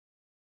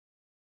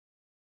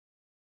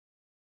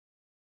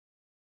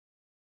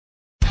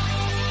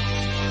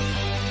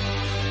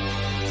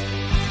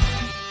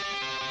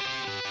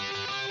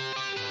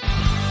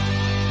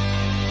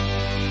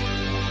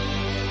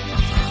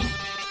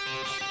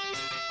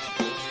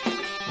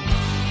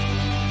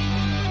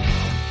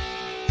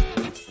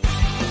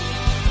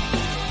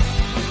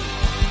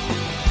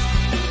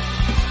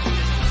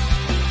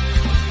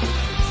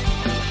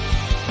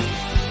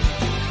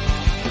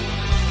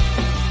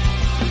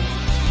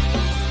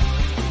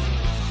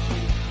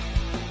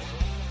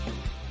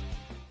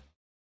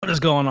is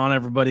going on,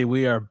 everybody?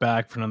 We are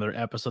back for another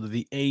episode of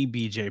the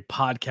ABJ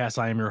Podcast.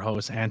 I am your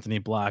host, Anthony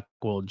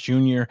Blackwell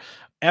Jr.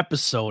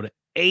 Episode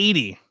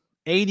 80.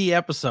 80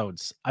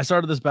 episodes. I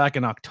started this back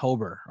in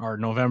October or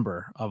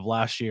November of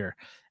last year,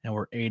 and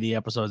we're 80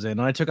 episodes in.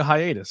 And I took a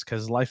hiatus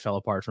because life fell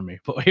apart for me.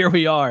 But here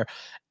we are,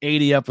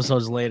 80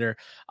 episodes later.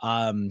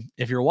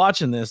 If you're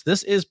watching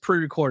this is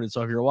pre-recorded.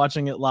 So if you're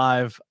watching it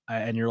live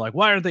and you're like,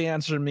 why aren't they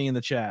answering me in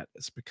the chat?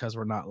 It's because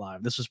we're not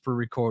live. This was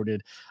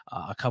pre-recorded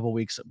a couple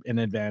weeks in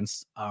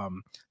advance.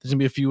 There's gonna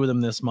be a few of them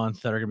this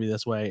month that are gonna be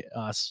this way.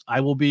 I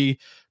will be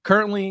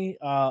currently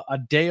a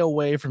day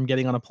away from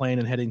getting on a plane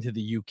and heading to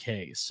the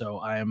UK. So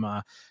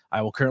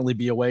I will currently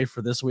be away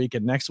for this week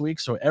and next week.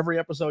 So every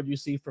episode you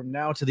see from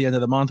now to the end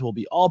of the month will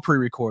be all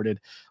pre-recorded.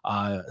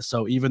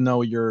 So even though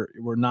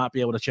we're not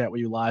be able to chat with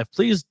you live,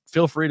 please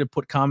feel free to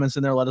put comments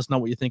in there. Let us know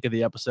what you think of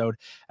the episode,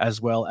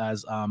 as well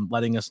as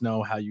letting us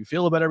know how you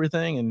feel about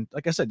everything. And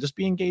like I said, just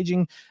be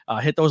engaging,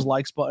 hit those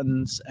likes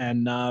buttons,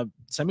 and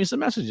send me some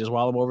messages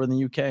while I'm over in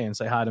the UK and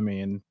say hi to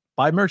me and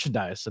buy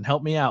merchandise and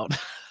help me out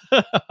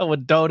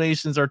with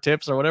donations or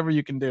tips or whatever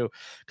you can do.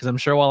 Because I'm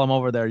sure while I'm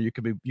over there, you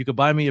could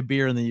buy me a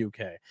beer in the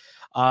UK.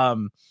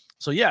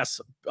 So yes,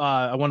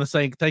 I want to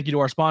say thank you to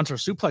our sponsor,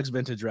 Suplex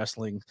Vintage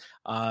Wrestling.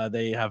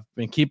 They have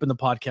been keeping the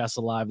podcast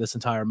alive this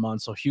entire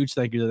month, so huge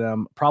thank you to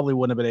them. Probably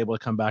wouldn't have been able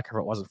to come back if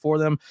it wasn't for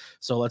them,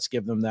 so let's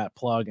give them that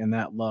plug and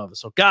that love.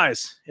 So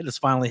guys, it has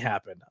finally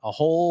happened. A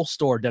whole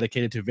store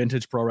dedicated to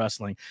vintage pro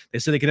wrestling. They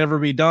said it can never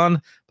be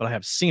done, but I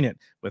have seen it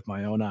with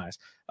my own eyes.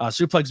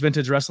 Suplex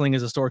Vintage Wrestling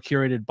is a store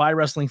curated by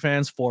wrestling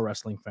fans for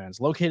wrestling fans.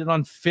 Located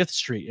on 5th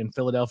Street in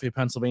Philadelphia,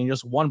 Pennsylvania,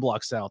 just one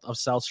block south of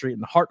South Street in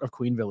the heart of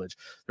Queen Village.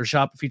 Their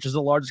shop features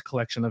the largest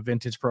collection of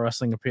vintage pro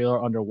wrestling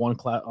apparel under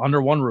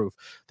one roof.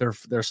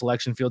 Their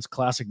selection fields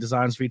classic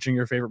designs featuring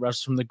your favorite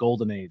wrestlers from the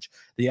Golden Age,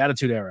 the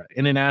Attitude Era,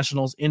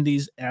 Internationals,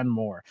 Indies, and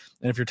more.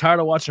 And if you're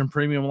tired of watching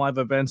premium live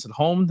events at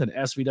home, then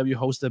SVW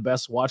hosts the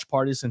best watch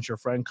party since your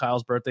friend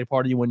Kyle's birthday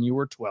party when you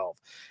were 12.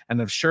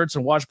 And if shirts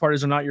and watch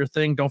parties are not your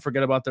thing, don't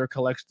forget about their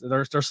collection.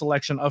 Their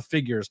selection of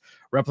figures,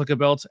 replica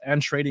belts,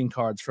 and trading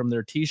cards, from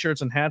their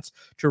t-shirts and hats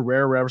to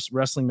rare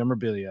wrestling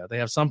memorabilia. They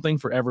have something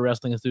for every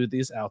wrestling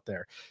enthusiast out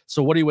there.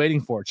 So what are you waiting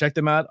for? Check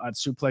them out at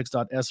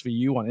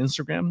suplex.svu on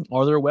Instagram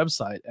or their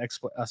website,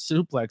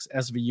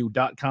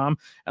 suplexsvu.com,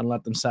 and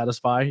let them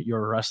satisfy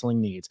your wrestling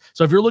needs.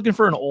 So if you're looking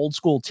for an old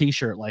school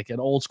t-shirt, like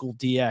an old school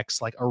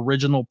DX, like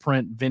original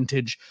print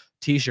vintage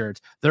t-shirts,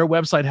 their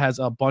website has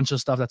a bunch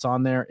of stuff that's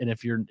on there. And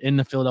if you're in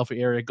the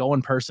Philadelphia area, go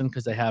in person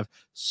because they have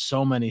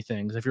so many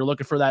things. If you're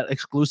looking for that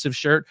exclusive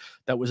shirt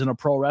that was in a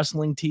pro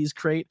wrestling tees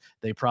crate,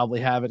 they probably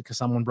have it because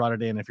someone brought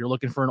it in. If you're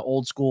looking for an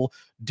old school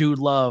Dude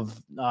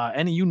Love,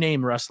 any you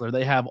name wrestler,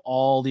 they have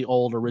all the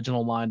old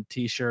original line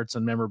t-shirts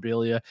and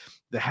memorabilia,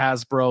 the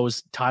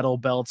Hasbro's, title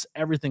belts,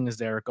 everything is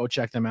there. Go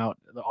check them out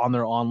on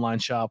their online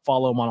shop.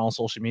 Follow them on all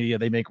social media.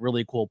 They make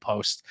really cool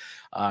posts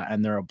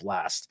and they're a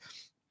blast.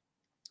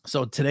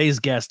 So today's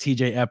guest,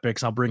 TJ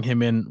Epixx, I'll bring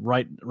him in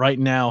right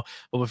now.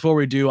 But before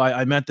we do,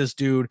 I met this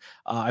dude.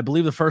 I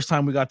believe the first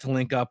time we got to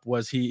link up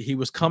was he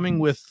was coming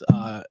with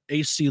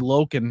HC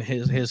Loke and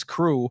his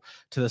crew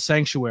to the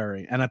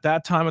Sanctuary. And at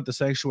that time at the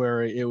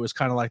Sanctuary, it was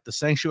kind of like the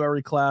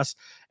Sanctuary class,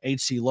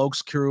 HC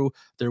Loke's crew.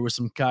 There was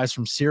some guys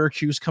from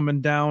Syracuse coming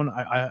down.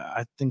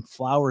 I think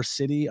Flower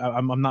City,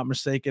 I'm not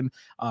mistaken.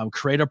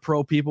 Creator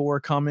Pro people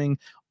were coming.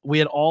 We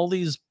had all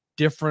these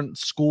different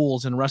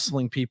schools and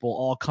wrestling people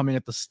all coming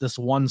at this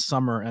one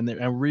summer, and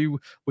we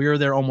were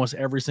there almost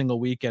every single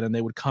weekend, and they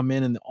would come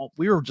in, and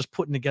we were just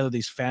putting together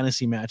these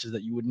fantasy matches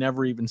that you would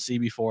never even see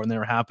before, and they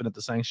were happening at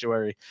the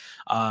Sanctuary,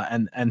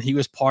 and he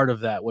was part of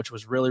that, which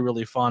was really,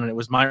 really fun. And it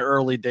was my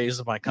early days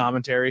of my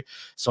commentary,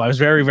 so I was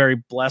very, very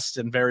blessed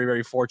and very,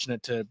 very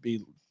fortunate to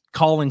be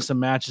calling some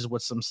matches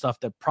with some stuff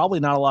that probably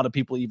not a lot of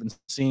people even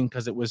seen,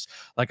 because it was,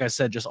 like I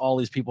said, just all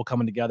these people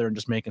coming together and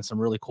just making some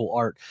really cool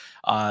art.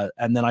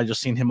 And then I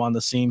just seen him on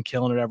the scene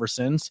killing it ever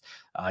since.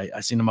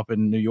 I seen him up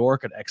in New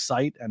York at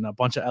Excite and a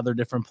bunch of other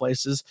different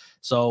places.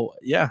 So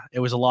yeah, it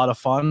was a lot of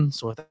fun.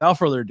 So without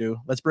further ado,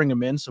 let's bring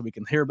him in so we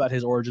can hear about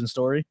his origin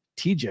story.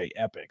 TJ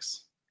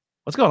Epixx.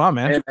 What's going on,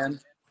 man? Hey, man.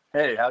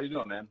 Hey, how you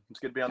doing, man? It's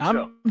good to be on the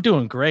show. I'm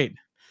doing great.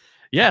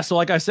 Yeah, so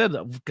like I said,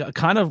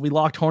 kind of we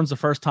locked horns the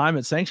first time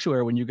at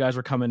Sanctuary when you guys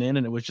were coming in,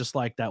 and it was just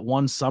like that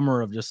one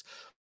summer of just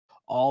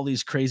all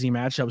these crazy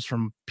matchups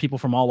from people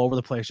from all over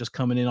the place just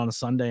coming in on a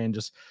Sunday and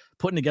just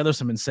putting together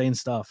some insane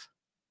stuff.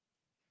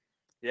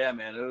 Yeah,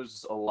 man, it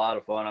was a lot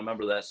of fun. I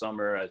remember that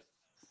summer, I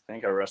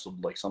think I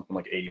wrestled like something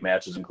like 80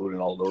 matches, including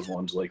all those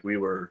ones. Like we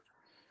were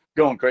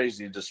going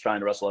crazy just trying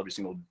to wrestle every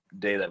single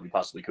day that we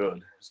possibly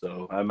could.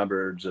 So I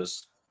remember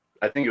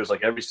I think it was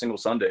like every single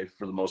Sunday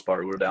for the most part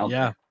we were down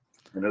there.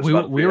 We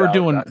were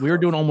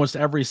doing almost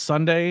every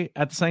Sunday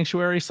at the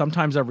Sanctuary,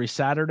 sometimes every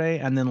Saturday,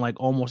 and then like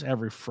almost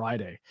every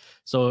Friday.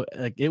 So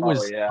like it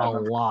was a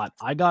lot.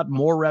 I got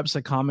more reps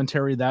at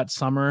commentary that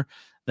summer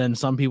than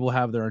some people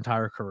have their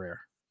entire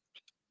career.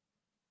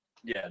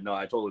 Yeah, no,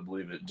 I totally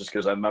believe it. Just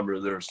because I remember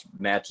there's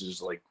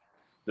matches, like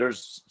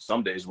there's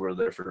some days we're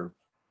there for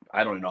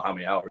I don't even know how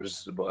many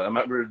hours, but I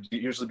remember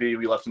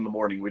we left in the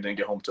morning. We didn't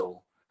get home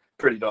till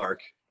pretty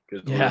dark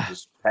because we were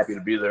just happy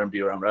to be there and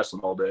be around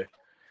wrestling all day.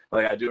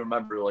 Like I do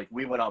remember, like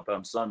we went up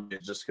on Sunday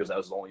just because that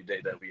was the only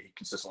day that we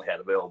consistently had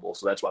available.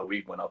 So that's why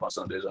we went up on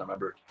Sundays. I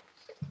remember.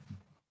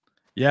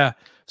 Yeah.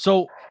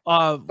 So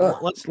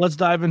let's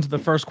dive into the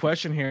first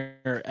question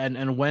here.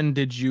 And when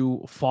did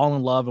you fall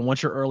in love, and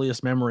what's your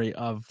earliest memory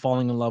of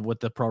falling in love with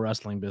the pro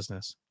wrestling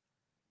business?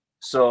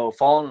 So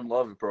falling in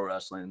love with pro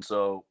wrestling.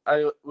 So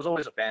I was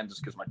always a fan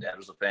just because my dad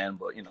was a fan,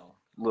 but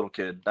little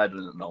kid, I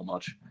didn't know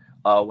much.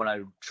 When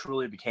I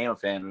truly became a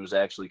fan, it was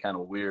actually kind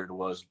of weird.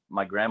 Was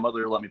my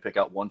grandmother let me pick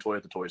out one toy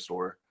at the toy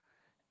store,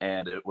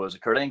 and it was a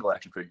Kurt Angle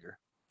action figure.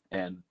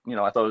 And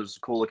I thought it was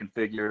a cool looking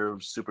figure. I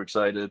was super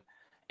excited.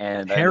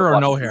 And hair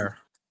or no hair?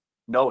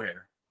 No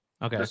hair.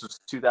 Okay. This was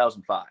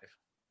 2005.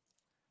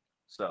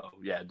 So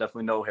yeah,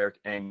 definitely no hair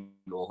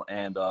Angle.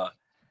 And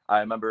I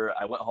remember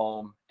I went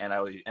home and I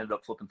ended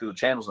up flipping through the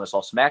channels and I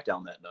saw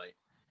SmackDown that night,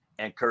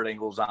 and Kurt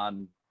Angle's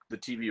on the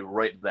TV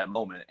right at that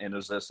moment. And it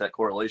was just that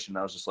correlation.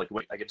 I was just like,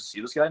 wait, I get to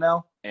see this guy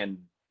now? And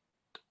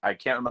I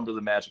can't remember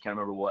the match. I can't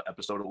remember what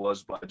episode it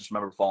was, but I just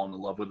remember falling in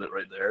love with it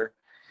right there.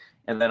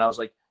 And then I was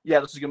like, yeah,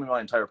 this is going to be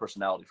my entire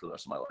personality for the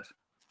rest of my life.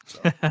 So.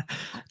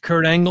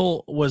 Kurt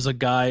Angle was a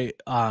guy,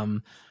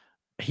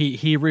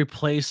 he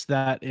replaced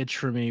that itch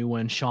for me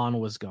when Shawn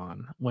was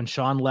gone. When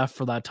Shawn left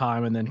for that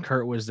time and then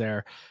Kurt was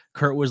there,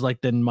 Kurt was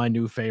like then my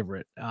new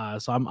favorite.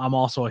 So I'm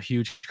also a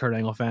huge Kurt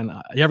Angle fan.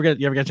 You ever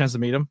get a chance to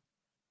meet him?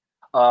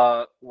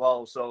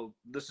 Well, so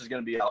this is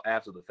going to be out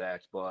after the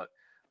fact, but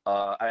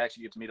I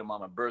actually get to meet him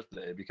on my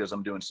birthday because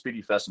I'm doing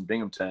Speedy Fest in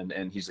Binghamton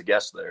and he's a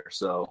guest there.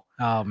 So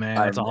oh man,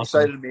 that's I'm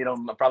awesome. excited to meet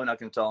him. I'm probably not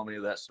going to tell him any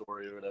of that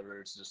story or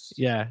whatever. It's just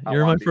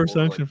you're my first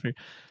action figure.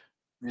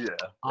 Yeah,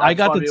 I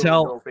got to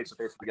tell face to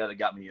face the guy that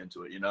got me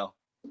into it.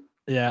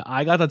 Yeah,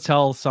 I got to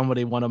tell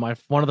somebody one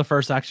of the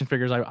first action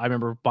figures I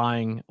remember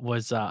buying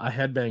was a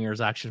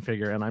Headbangers action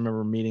figure, and I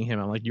remember meeting him.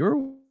 I'm like, you were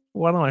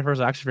one of my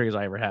first action figures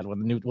I ever had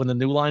when the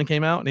new line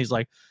came out, and he's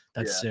like,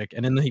 that's sick.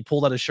 And then he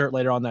pulled out his shirt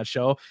later on that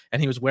show, and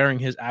he was wearing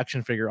his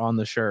action figure on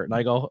the shirt, and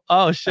I go,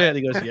 oh shit.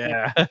 He goes,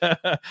 yeah.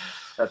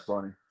 That's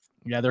funny.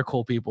 Yeah, they're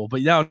cool people.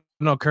 But yeah,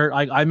 no, Kurt,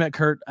 I met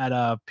Kurt at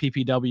a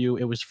PPW.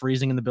 It was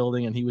freezing in the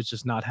building and he was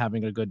just not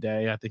having a good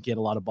day. I think he had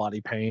a lot of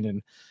body pain.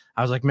 And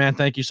I was like, man,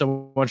 thank you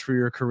so much for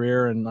your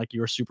career. And like,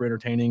 you were super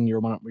entertaining.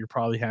 You're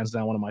probably hands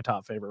down one of my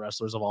top favorite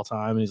wrestlers of all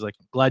time. And he's like,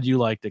 glad you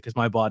liked it because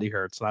my body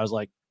hurts. And I was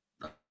like,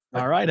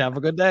 all right, have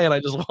a good day. And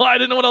I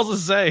didn't know what else to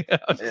say.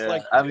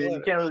 I mean,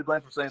 you can't really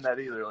blame for saying that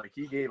either. Like,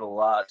 he gave a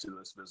lot to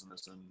this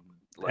business,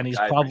 and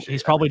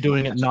he's probably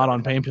doing it not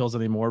on pain pills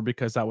anymore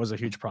because that was a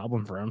huge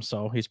problem for him.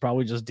 So he's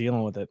probably just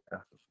dealing with it.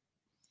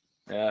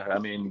 Yeah, I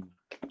mean,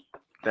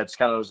 that's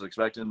kind of what I was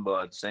expecting,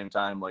 but at the same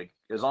time, like,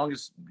 as long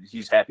as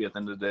he's happy at the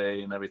end of the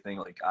day and everything,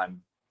 like,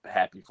 I'm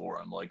happy for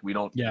him. Like, we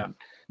don't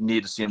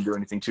need to see him do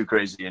anything too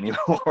crazy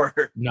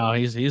anymore. No,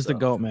 he's the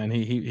GOAT, man.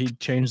 He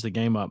changed the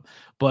game up.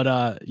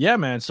 But yeah,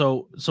 man.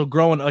 So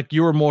growing, like,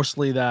 you were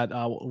mostly that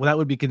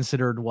would be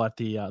considered what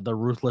the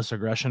ruthless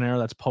aggression era.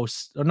 That's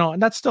post. No,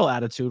 that's still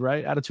Attitude,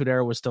 right? Attitude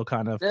era was still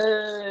kind of.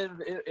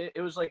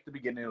 It was like the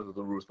beginning of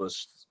the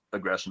ruthless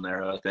aggression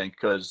era, I think,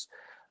 because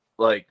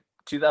like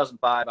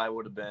 2005, I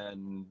would have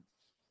been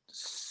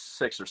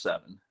 6 or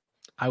 7,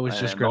 I was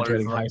just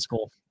graduating high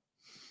school.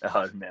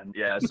 Oh man,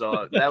 yeah.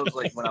 So that was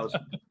like when I was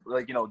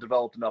like,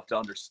 developed enough to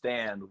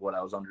understand what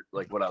I was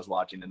what I was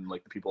watching and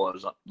like the people I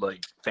was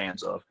like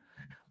fans of.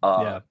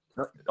 The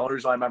only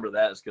reason I remember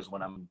that is because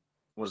when I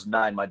was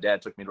 9, my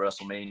dad took me to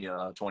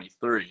WrestleMania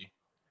 23,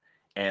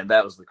 and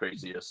that was the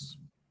craziest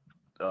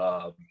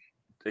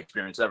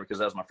experience ever because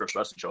that was my first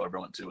wrestling show I ever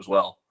went to as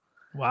well.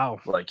 Wow!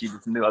 Like, he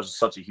just knew I was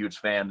such a huge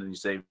fan, and he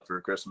saved for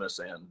Christmas,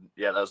 and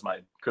yeah, that was my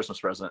Christmas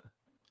present.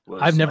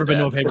 I've never been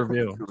to a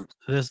pay-per-view.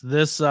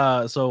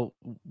 So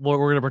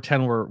we're gonna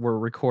pretend we're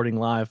recording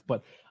live,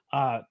 but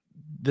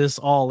this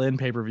All In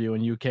pay-per-view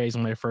in UK is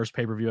my first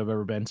pay-per-view I've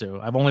ever been to.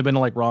 I've only been to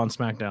like Raw and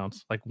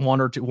SmackDowns, like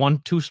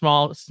two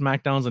small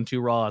SmackDowns and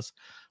 2 Raws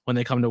when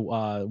they come to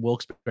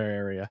Wilkes-Barre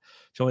area.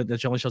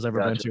 That's the only shows I've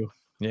ever been to.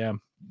 Yeah.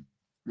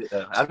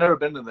 Yeah, I've never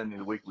been to any of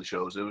the weekly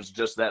shows. It was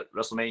just that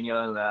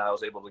WrestleMania, and I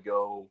was able to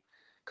go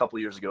a couple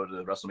years ago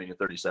to WrestleMania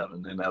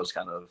 37, and that was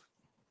kind of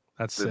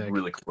sick.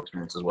 Really cool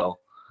experience as well.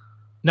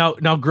 Now,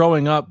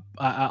 growing up,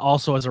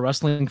 also as a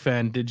wrestling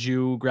fan, did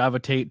you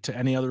gravitate to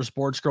any other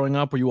sports growing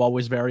up? Were you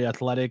always very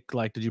athletic?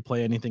 Like, did you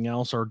play anything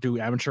else or do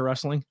amateur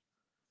wrestling?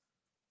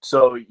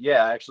 So,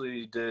 yeah, I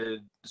actually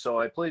did. So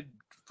I played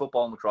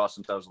football and lacrosse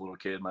since I was a little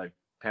kid. My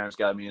parents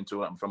got me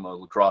into it. I'm from a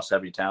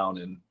lacrosse-heavy town,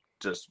 and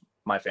just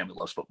my family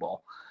loves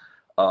football.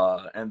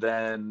 And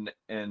then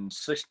in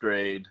 6th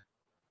grade,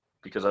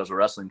 because I was a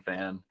wrestling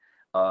fan,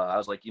 I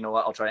was like, you know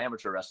what? I'll try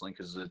amateur wrestling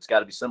because it's got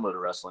to be similar to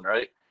wrestling,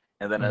 right?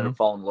 And then I ended up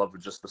falling in love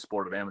with just the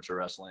sport of amateur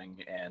wrestling.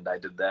 And I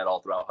did that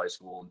all throughout high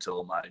school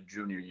until my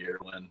junior year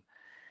when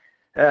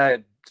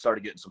I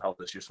started getting some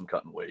health issues from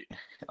cutting weight.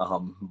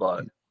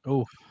 But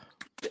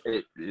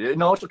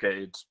it's okay.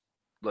 It's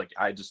like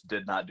I just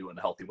did not do it in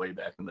a healthy way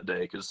back in the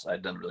day because I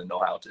didn't really know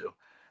how to.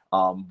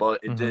 But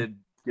it did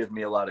give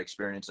me a lot of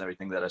experience and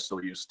everything that I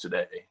still use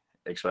today,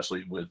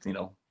 especially with,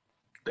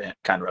 the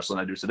kind of wrestling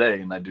I do today,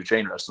 and I do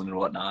chain wrestling and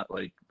whatnot.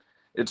 Like,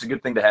 it's a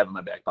good thing to have in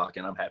my back pocket,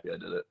 and I'm happy I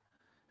did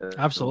it.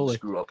 Absolutely. I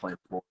grew up playing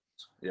sports.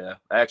 Yeah.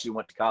 I actually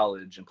went to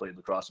college and played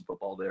lacrosse and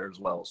football there as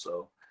well.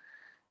 So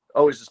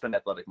always just been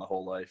athletic my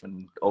whole life,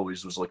 and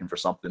always was looking for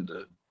something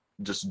to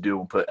just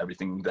do and put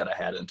everything that I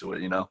had into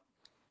it,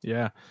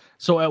 Yeah.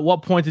 So at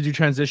what point did you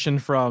transition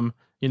from,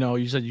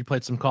 you said you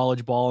played some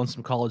college ball and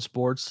some college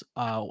sports.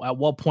 At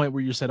what point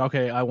where you said,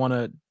 okay, I want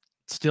to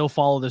still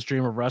follow this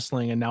dream of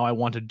wrestling, and now I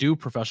want to do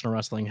professional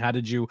wrestling? How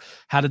did you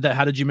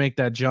make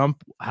that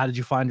jump? How did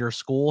you find your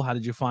school? How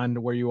did you find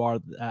where you are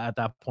at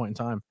that point in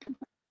time?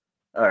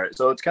 All right.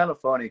 So it's kind of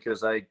funny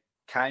because I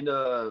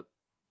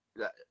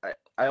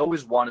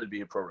always wanted to be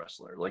a pro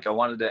wrestler. Like, I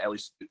wanted to at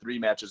least 3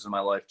 matches in my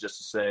life just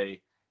to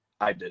say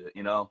I did it,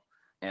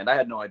 and I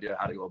had no idea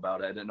how to go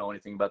about it. I didn't know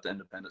anything about the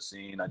independent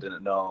scene. I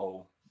didn't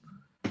know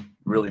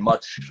really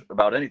much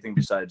about anything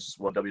besides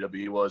what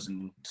WWE was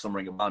and some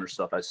Ring of Honor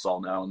stuff I saw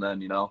now and then,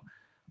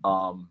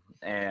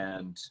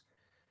 and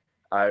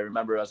I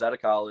remember I was out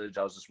of college.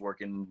 I was just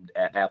working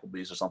at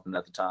Applebee's or something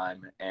at the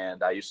time,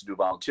 and I used to do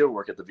volunteer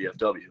work at the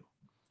VFW.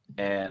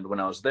 And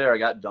when I was there, I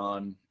got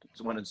done,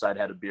 went inside,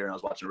 had a beer, and I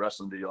was watching a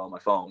wrestling video on my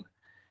phone.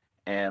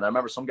 And I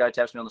remember some guy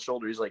taps me on the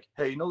shoulder. He's like,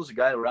 "Hey, there's a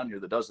guy around here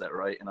that does that,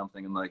 right?" And I'm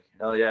thinking like,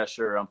 "Oh yeah,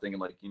 sure." I'm thinking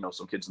like,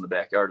 some kids in the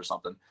backyard or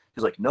something.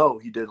 He's like, "No,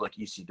 he did like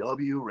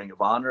ECW, Ring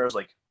of Honor." I was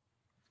like,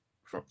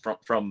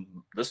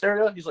 from this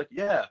area? He's like,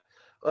 "Yeah,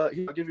 I'll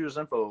give you his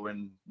info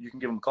and you can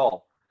give him a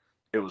call."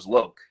 It was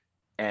Loke.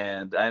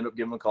 And I ended up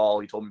giving him a call.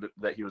 He told me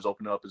that he was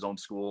opening up his own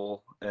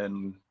school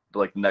in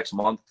like the next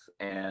month.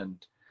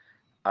 And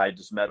I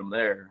just met him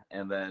there.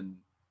 And then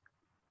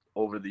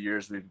over the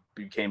years, we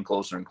became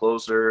closer and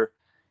closer.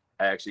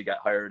 I actually got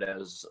hired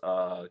as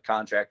a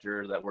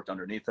contractor that worked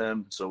underneath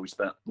him. So we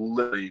spent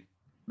literally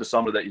the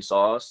summer that you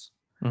saw us.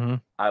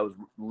 I was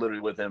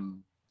literally with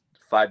him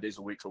 5 days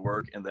a week for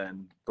work, and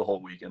then the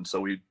whole weekend.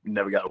 So we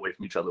never got away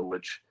from each other,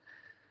 which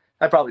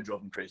I probably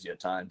drove him crazy at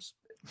times.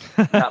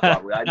 Not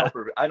probably. I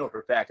know for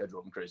a fact I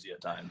drove him crazy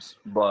at times.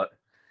 But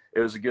it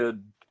was a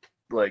good,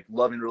 like,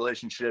 loving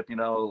relationship.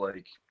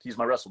 Like, he's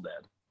my wrestle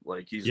dad.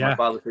 Like, he's my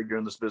father figure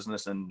in this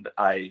business, and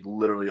I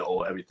literally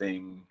owe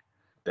everything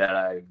that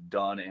I've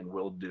done and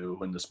will do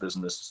in this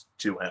business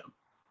to him.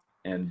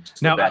 And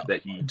now, the fact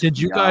that he did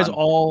you guys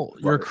all,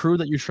 your crew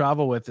that you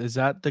travel with, is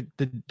that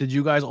did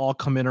you guys all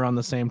come in around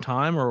the same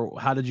time, or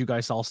how did you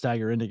guys all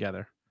stagger in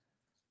together?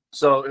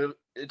 So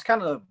it's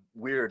kind of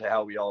weird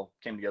how we all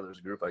came together as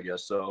a group, I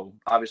guess. So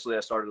obviously I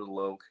started with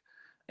Loke,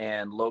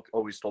 and Loke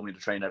always told me to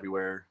train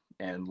everywhere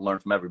and learn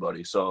from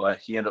everybody. So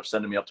he ended up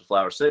sending me up to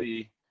Flower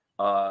City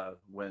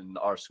when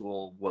our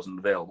school wasn't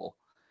available.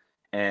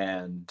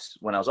 And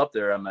when I was up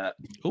there, I met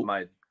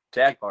my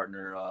tag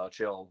partner,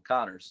 Chael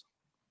Connors.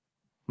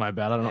 My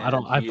bad.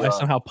 I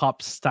somehow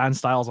popped Stan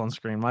Styles on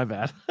screen. My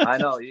bad. I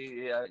know.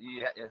 I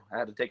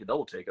had to take a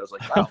double take. I was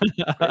like,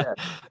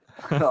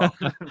 wow.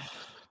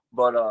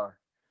 But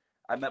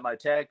I met my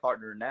tag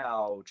partner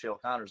now, Chael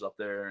Connors, up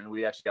there, and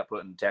we actually got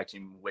put in the tag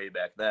team way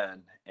back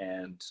then.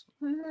 And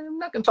I'm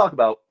not going to talk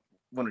about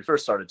when we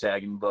first started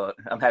tagging, but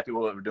I'm happy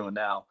with what we're doing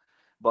now.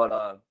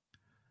 But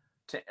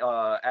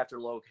after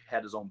Loke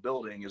had his own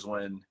building is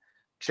when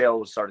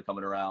Chael started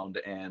coming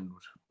around, and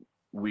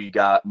we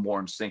got more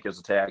in sync as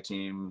a tag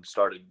team,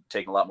 started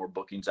taking a lot more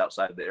bookings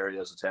outside of the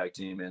area as a tag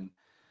team, and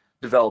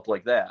developed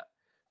like that.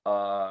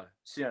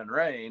 Cian and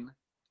Rain,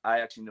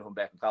 I actually knew him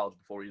back in college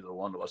before either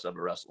one of us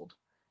ever wrestled.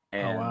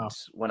 And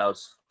when I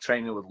was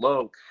training with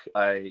Loke,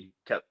 I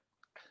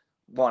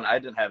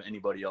didn't have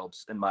anybody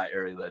else in my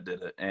area that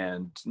did it.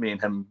 And me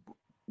and him,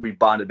 we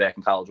bonded back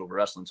in college over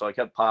wrestling. So I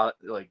kept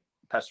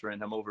pestering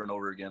him over and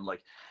over again,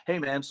 like, "Hey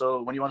man,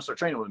 so when you want to start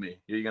training with me?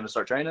 Are you going to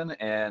start training?"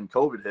 And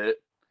COVID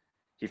hit.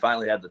 He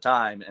finally had the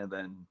time, and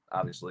then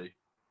obviously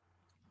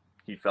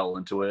he fell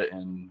into it,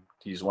 and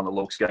he's one of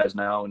Loke's guys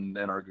now in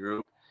our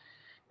group.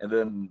 And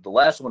then the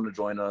last one to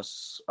join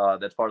us,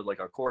 that's part of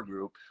like our core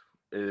group,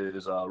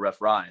 is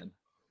Ref Ryan,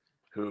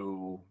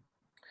 who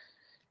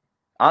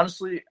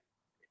honestly,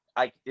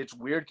 it's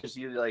weird because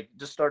he like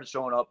just started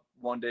showing up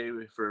one day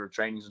for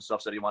trainings and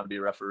stuff, said he wanted to be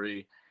a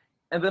referee,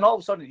 and then all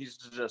of a sudden he's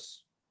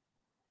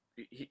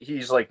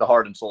like the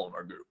heart and soul of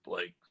our group.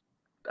 Like,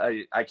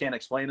 I can't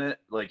explain it.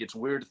 Like, it's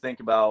weird to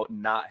think about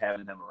not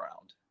having him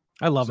around.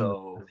 I love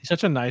him. He's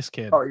such a nice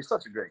kid. Oh, he's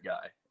such a great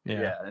guy.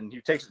 Yeah, and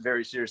he takes it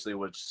very seriously,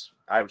 which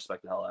I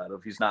respect the hell out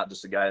of. He's not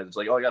just a guy that's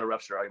like, "Oh, I got a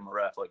ref shirt, I'm a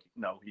ref." Like,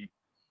 no,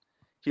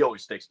 he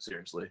always takes it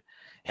seriously.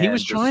 He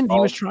was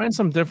trying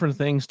some different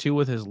things too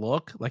with his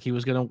look. Like, he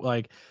was gonna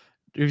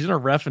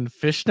ref in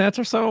fishnets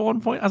or so at one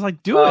point. I was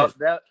like, it.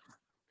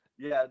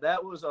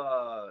 That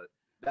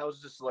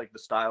was just like the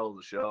style of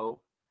the show.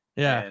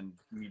 Yeah. And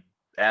he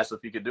asked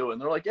if he could do it,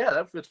 and they're like, "Yeah,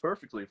 that fits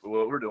perfectly for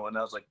what we're doing." And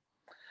I was like,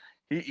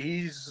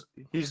 he's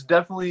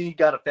definitely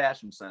got a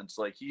fashion sense.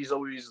 Like, he's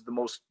always the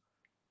most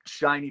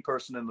shiny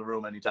person in the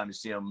room anytime you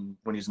see him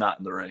when he's not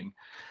in the ring.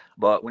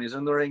 But when he's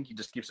in the ring, he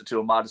just keeps it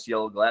to a modest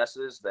yellow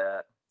glasses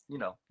that you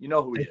know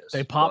who he is.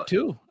 They pop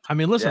too. I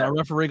mean, listen, our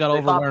referee got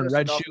over wearing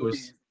red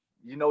shoes.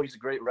 He's a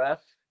great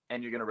ref,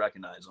 and you're gonna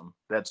recognize him.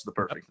 That's the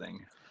perfect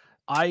thing.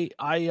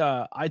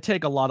 I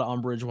take a lot of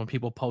umbrage when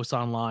people post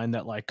online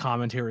that like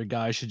commentary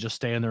guys should just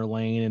stay in their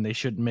lane and they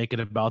shouldn't make it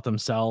about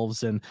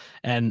themselves and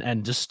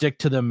just stick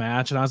to the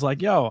match. And I was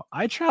like, yo,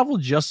 I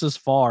traveled just as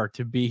far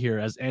to be here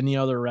as any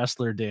other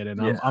wrestler did,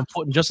 and I'm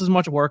putting just as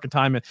much work and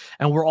time in,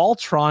 and we're all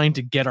trying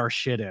to get our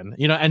shit in,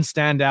 and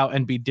stand out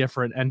and be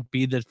different and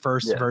be the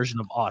first version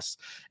of us.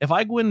 If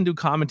I go in and do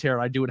commentary,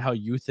 I do it how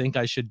you think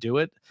I should do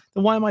it,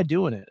 then why am I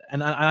doing it?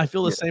 And I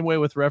feel the same way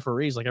with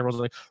referees. Like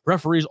everyone's like,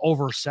 referees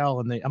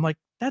oversell, and I'm like,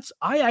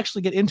 I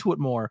actually get into it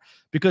more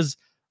because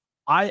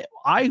I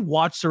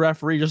watch the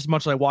referee just as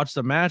much as I watch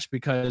the match,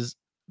 because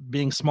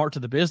being smart to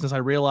the business, I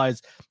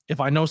realize if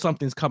I know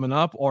something's coming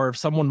up or if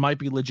someone might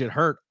be legit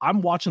hurt,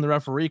 I'm watching the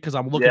referee because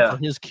I'm looking for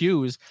his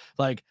cues.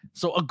 Like,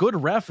 so a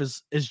good ref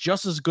is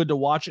just as good to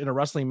watch in a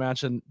wrestling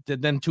match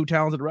than two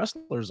talented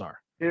wrestlers are.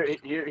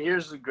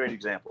 Here's a great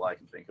example I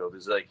can think of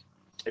is like,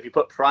 if you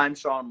put prime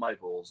Shawn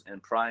Michaels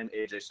and prime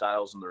AJ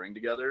Styles in the ring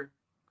together,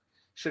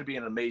 should be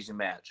an amazing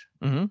match.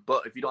 Mm-hmm.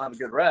 But if you don't have a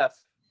good ref,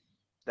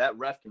 that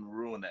ref can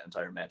ruin that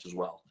entire match as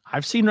well.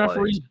 I've seen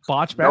referees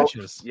botch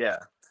matches.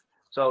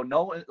 So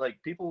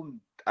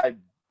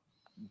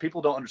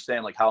people don't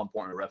understand like how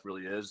important a ref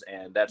really is,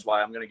 and that's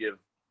why I'm going to give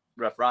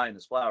Ref Ryan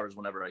his flowers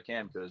whenever I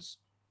can, because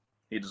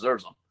he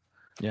deserves them.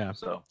 Yeah.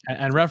 So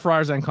and Ref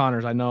Ryers and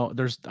Connors, I know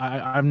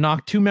I've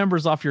knocked 2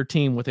 members off your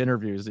team with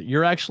interviews.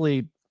 You're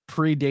actually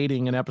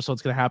predating an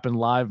episode's going to happen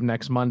live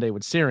next Monday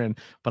with Siren,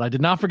 but I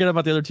did not forget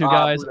about the other 2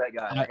 guys. That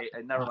guy.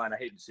 Never mind. I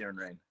hate Siren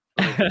Rain.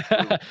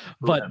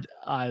 But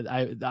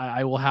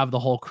I will have the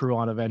whole crew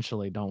on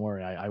eventually. Don't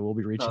worry. I will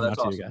be reaching out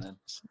to you guys. Man.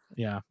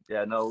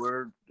 Yeah. No,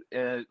 we're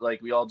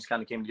we all just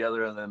kind of came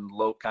together, and then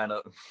Loke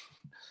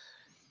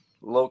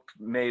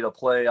made a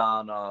play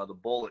on the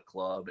Bullet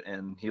Club,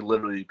 and he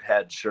literally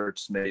had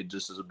shirts made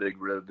just as a big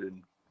rib,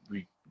 and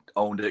we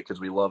owned it because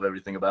we love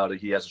everything about it.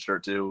 He has a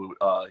shirt too.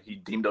 He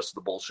deemed us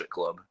the Bullshit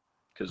Club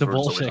because we're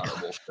bullshit.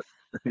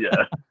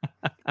 Yeah.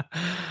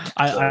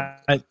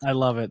 I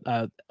love it.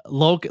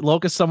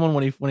 Loke is someone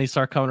when he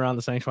started coming around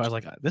the sanctuary, I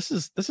was like, this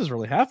is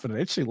really happening.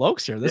 HC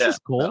Loke's here. This is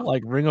cool. Yeah.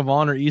 Like Ring of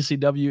Honor,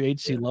 ECW,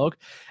 HC Loke.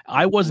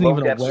 I wasn't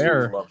even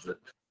aware.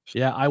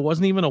 Yeah, I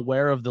wasn't even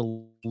aware of the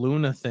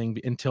Luna thing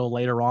until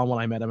later on when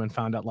I met him and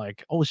found out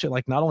like, oh shit,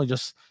 like not only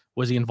just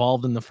was he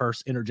involved in the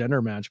first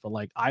intergender match, but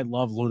like I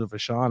love Luna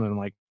Vachon, and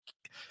like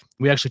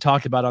we actually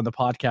talked about it on the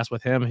podcast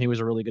with him. He was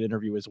a really good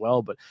interview as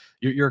well. But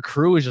your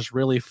crew is just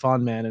really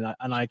fun, man.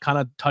 And I kind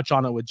of touch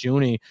on it with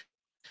Junie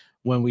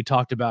when we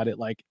talked about it.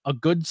 Like a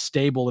good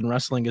stable in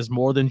wrestling is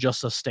more than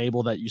just a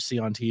stable that you see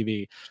on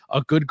TV.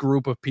 A good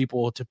group of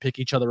people to pick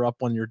each other up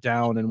when you're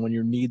down and when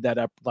you need that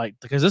up, like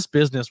because this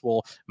business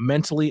will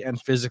mentally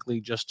and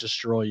physically just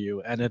destroy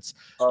you. And it's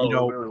it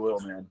really will,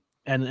 man.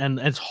 And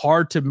it's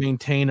hard to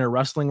maintain a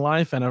wrestling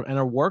life and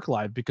a work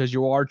life because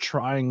you are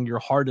trying your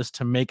hardest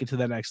to make it to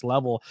the next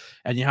level,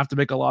 and you have to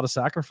make a lot of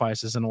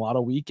sacrifices and a lot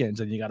of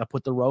weekends, and you got to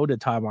put the road at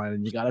timeline,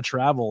 and you got to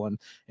travel, and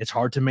it's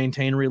hard to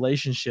maintain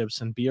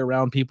relationships and be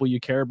around people you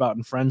care about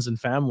and friends and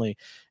family,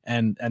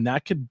 and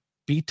that could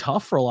be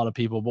tough for a lot of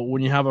people. But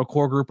when you have a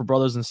core group of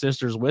brothers and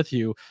sisters with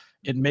you,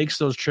 it makes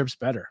those trips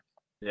better.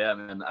 Yeah,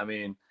 man. I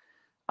mean,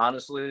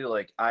 honestly,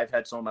 like I've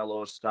had some of my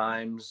lowest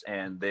times,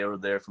 and they were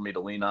there for me to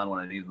lean on when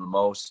I needed them the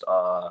most.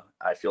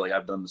 I feel like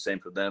I've done the same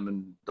for them,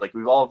 and like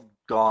we've all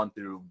gone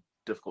through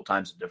difficult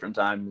times at different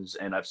times,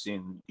 and I've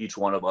seen each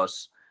one of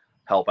us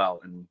help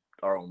out in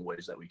our own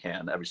ways that we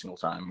can every single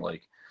time.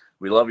 Like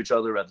we love each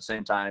other, but at the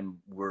same time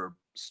we're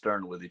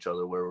stern with each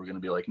other, where we're going to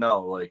be like,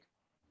 no, like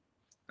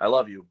I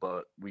love you,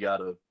 but we got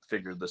to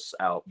figure this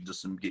out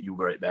just to get you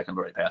right back on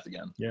the right path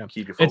again. Yeah,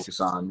 keep your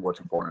focus on what's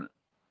important.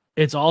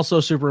 It's also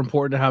super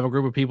important to have a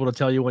group of people to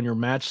tell you when your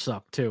match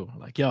sucked too.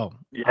 Like, yo,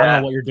 I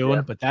don't know what you're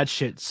doing, but that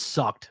shit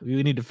sucked.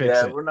 We need to fix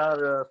it. Yeah, we're not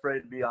afraid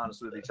to be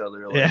honest with each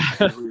other.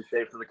 Like, we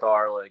stay for the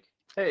car. Like,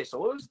 hey, so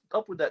what was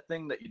up with that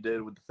thing that you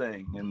did with the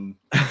thing? And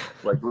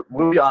like,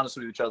 we'll be honest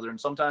with each other. And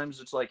sometimes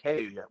it's like,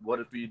 hey, what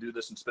if you do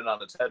this and spin it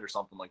on its head or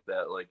something like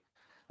that? Like,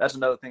 that's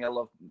another thing I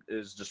love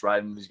is just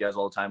riding with these guys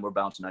all the time. We're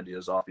bouncing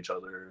ideas off each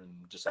other and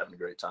just having a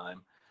great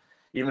time.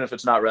 Even if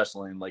it's not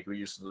wrestling, like we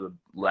used to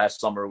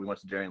last summer, we went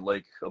to Darien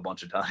Lake a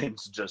bunch of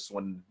times just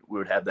when we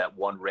would have that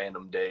one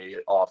random day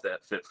off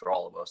that fit for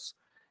all of us.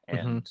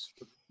 And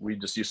we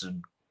just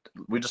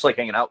like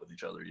hanging out with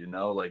each other,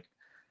 like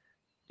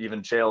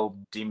even Chael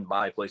deemed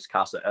my place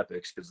Casa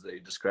Epixx because they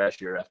just crash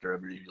here after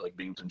every like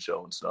Binghamton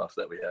show and stuff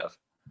that we have.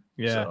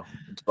 Yeah. So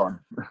it's fun.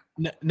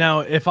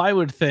 Now, if I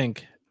would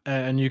think,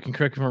 and you can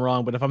correct me if I'm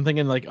wrong, but if I'm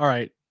thinking like, all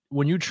right,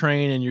 when you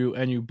train and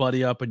you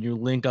buddy up and you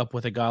link up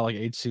with a guy like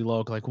HC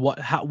Loke, like what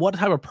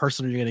type of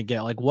person are you going to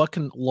get? Like what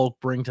can Loke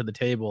bring to the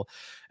table?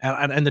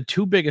 And the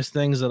 2 biggest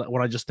things that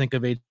when I just think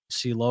of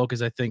HC Loke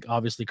is I think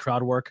obviously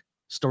crowd work,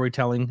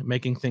 storytelling,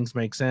 making things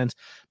make sense,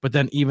 but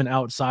then even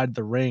outside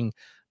the ring,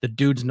 the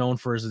dude's known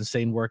for his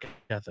insane work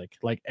ethic.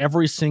 Like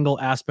every single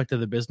aspect of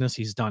the business,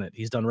 he's done it.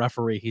 He's done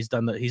referee. He's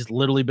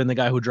literally been the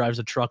guy who drives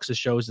the trucks to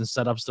shows and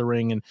set up the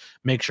ring and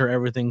make sure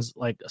everything's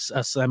like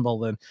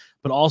assembled.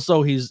 But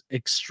also he's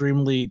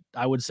extremely,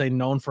 I would say,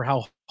 known for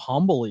how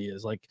humble he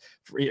is, like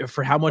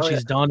for how much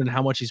he's done and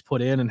how much he's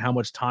put in and how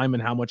much time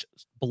and how much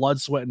blood,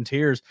 sweat, and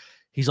tears.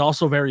 He's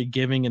also very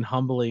giving and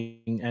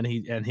humbling, and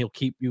he'll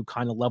keep you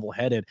kind of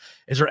level-headed.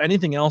 Is there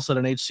anything else that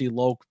an HC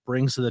Loke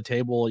brings to the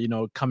table,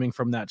 coming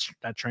from that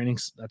training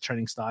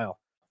style?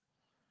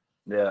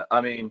 Yeah, I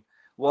mean,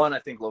 one, I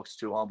think Loke's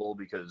too humble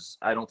because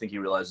I don't think he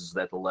realizes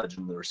that the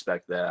legend, the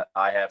respect that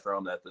I have for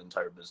him, that the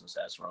entire business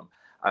has for him.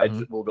 I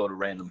will go to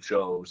random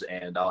shows,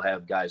 and I'll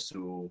have guys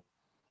who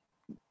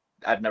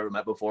I've never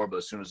met before, but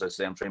as soon as I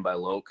say I'm trained by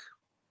Loke,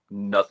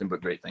 nothing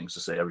but great things to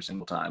say every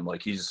single time.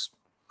 Like, he's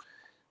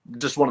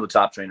just one of the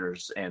top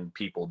trainers and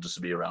people just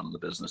to be around in the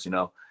business,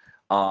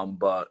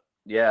 but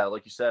yeah,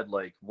 like you said,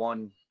 like,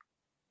 one,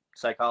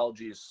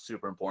 psychology is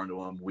super important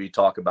to him. We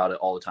talk about it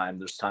all the time.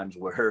 There's times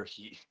where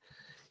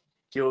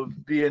he'll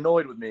be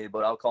annoyed with me,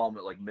 but I'll call him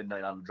at like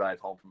midnight on the drive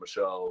home from a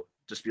show,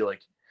 just be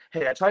like,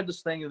 hey, I tried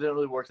this thing and it didn't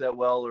really work that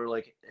well, or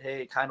like,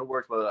 hey, it kind of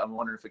worked, but I'm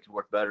wondering if it could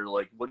work better.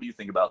 Like, what do you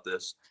think about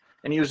this?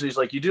 And usually he's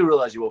like, you do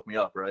realize you woke me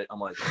up, right? I'm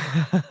like,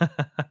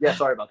 yeah,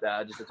 sorry about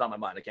that. It's on my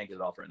mind. I can't get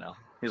it off right now.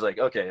 He's like,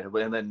 okay.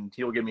 And then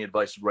he'll give me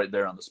advice right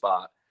there on the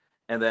spot.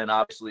 And then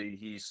obviously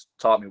he's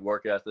taught me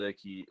work ethic.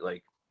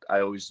 I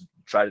always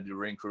try to do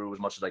ring crew as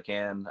much as I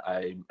can.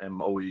 I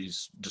am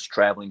always just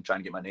traveling,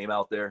 trying to get my name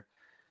out there.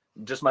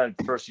 Just my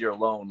first year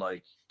alone,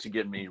 like, to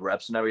get me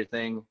reps and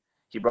everything,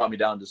 he brought me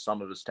down to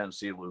some of his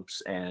Tennessee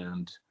loops.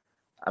 And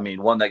I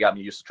mean, one, that got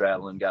me used to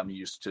traveling, got me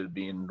used to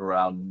being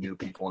around new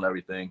people and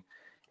everything.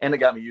 And it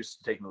got me used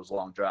to taking those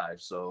long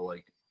drives. So,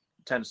 like,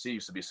 Tennessee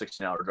used to be a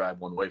 16-hour drive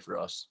one way for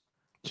us.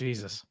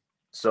 Jesus.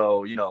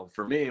 So,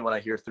 for me, when I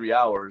hear 3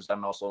 hours,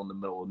 I'm also in the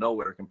middle of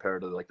nowhere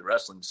compared to, like, the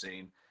wrestling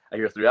scene. I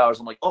hear 3 hours,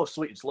 I'm like, oh,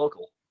 sweet, it's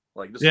local.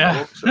 Like, this is a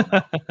local show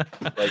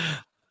now. Like,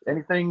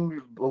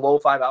 anything below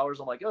 5 hours,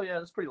 I'm like, oh, yeah,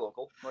 that's pretty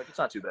local. Like, it's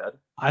not too bad.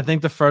 I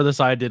think the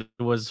furthest I did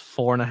was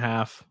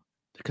 4.5,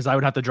 because I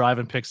would have to drive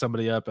and pick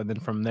somebody up, and then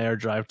from there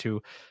drive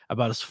to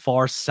about as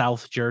far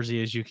south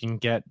Jersey as you can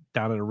get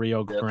down to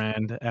Rio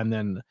Grande, and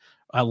then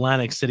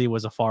Atlantic City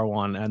was a far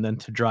one, and then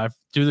to drive,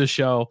 do the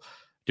show,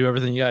 do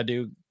everything you gotta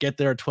do, get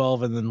there at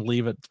 12, and then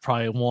leave at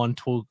probably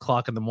 2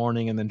 o'clock in the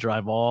morning, and then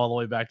drive all the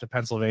way back to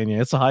Pennsylvania.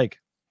 It's a hike.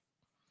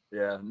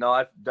 Yeah, no,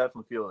 I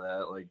definitely feel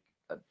that. Like,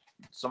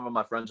 some of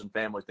my friends and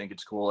family think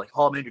it's cool. Like,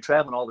 oh, man, you're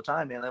traveling all the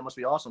time, man. That must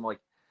be awesome. Like,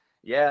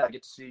 yeah, I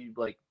get to see,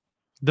 like,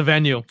 the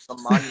venue,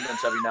 some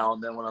monuments every now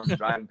and then when I'm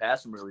driving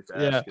past them really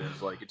fast.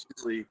 Because like, it's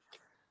usually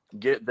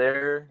get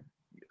there,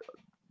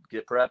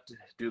 get prepped,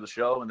 do the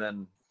show, and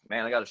then,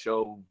 man, I got a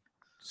show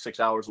 6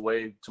 hours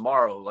away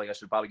tomorrow. Like, I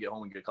should probably get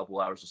home and get a couple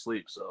hours of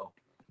sleep. So,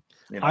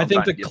 I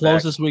think the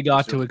closest we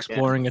got to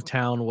exploring a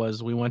town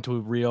was we went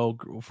to Rio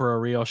for a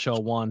Rio show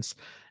once,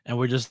 and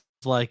we're just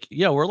like,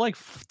 yeah, we're like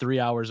 3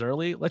 hours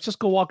early. Let's just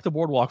go walk the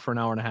boardwalk for an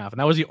hour and a half. And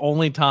that was the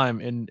only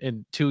time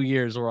in 2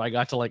 years where I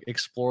got to like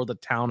explore the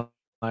town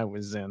I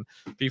was in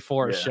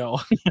before a show.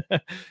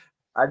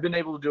 I've been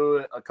able to do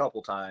it a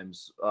couple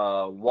times.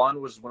 One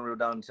was when we were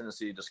down in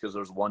Tennessee, just because there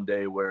was one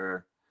day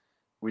where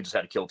we just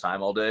had to kill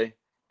time all day.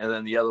 And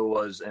then the other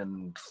was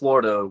in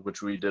Florida,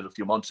 which we did a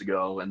few months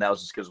ago. And that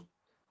was just because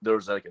there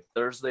was like a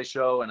Thursday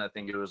show, and I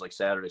think it was like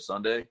Saturday,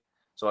 Sunday.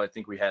 So I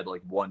think we had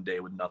like one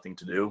day with nothing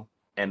to do.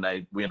 And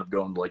we ended up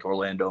going to like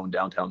Orlando and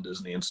downtown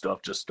Disney and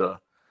stuff just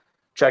to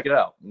check it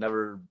out.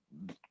 Never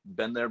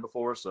been there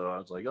before. So I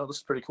was like, oh, this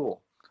is pretty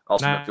cool.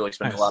 Also, I feel like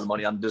spending a lot of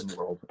money on Disney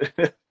World.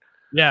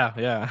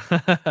 Yeah.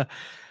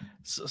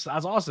 So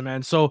that's awesome,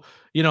 man. So,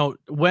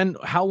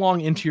 how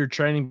long into your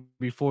training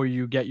before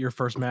you get your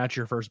first match,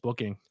 your first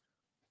booking?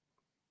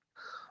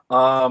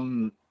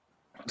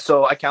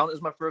 So I count it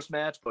as my first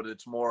match, but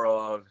it's more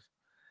of,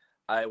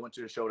 I went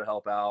to a show to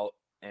help out,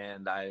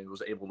 and I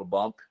was able to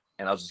bump,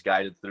 and I was just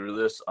guided through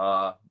this.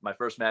 My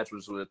first match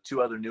was with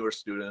 2 other newer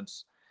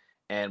students,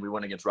 and we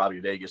went against Robbie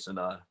Vegas in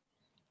a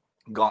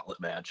gauntlet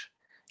match.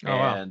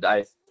 And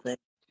wow.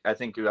 I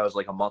think I was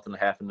like a month and a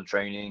half into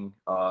training.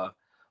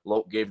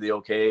 Lope gave the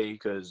okay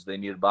because they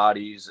needed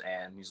bodies,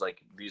 and he's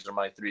like, these are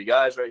my 3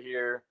 guys right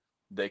here.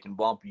 They can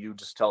bump. You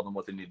just tell them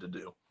what they need to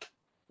do.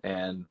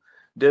 And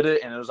did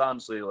it, and it was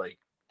honestly like,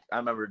 I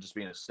remember just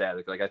being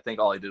ecstatic. Like, I think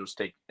all I did was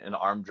take an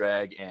arm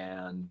drag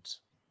and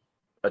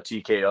a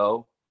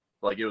TKO.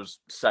 Like, it was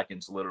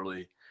seconds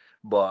literally,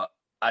 but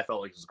I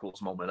felt like it was the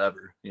coolest moment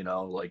ever.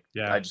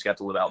 I just got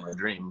to live out my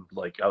dream.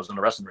 Like, I was in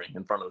a wrestling ring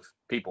in front of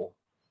people.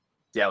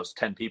 Yeah, it was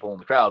 10 people in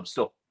the crowd,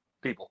 still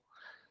people.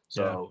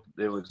 So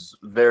it was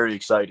very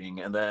exciting.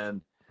 And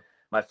then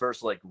my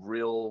first like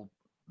real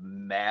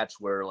match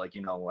where like,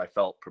 I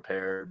felt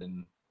prepared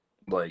and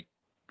like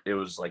it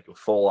was like a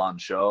full on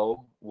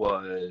show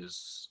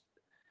was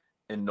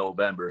in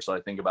November. So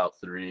I think about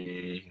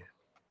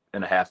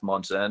 3.5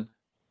 months in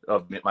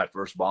of my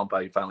first bump,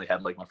 I finally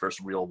had like my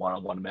first real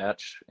one-on-one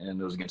match, and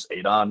it was against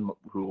Adon,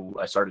 who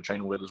I started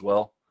training with as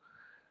well.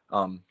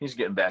 He's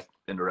getting back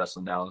into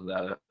wrestling now.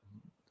 That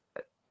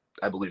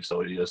I believe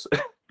so. He is.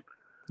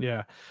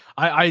 Yeah,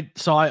 I'm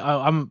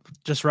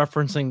just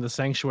referencing the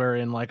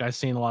Sanctuary, and like I've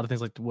seen a lot of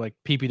things like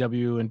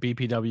PPW and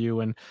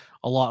BPW and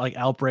a lot like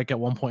Outbreak at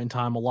one point in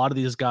time. A lot of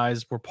these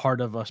guys were part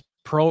of a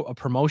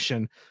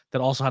promotion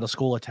that also had a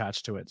school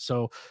attached to it.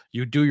 So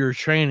you do your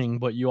training,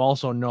 but you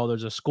also know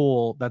there's a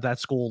school that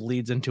school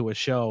leads into a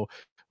show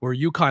where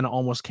you kind of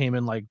almost came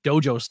in like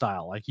dojo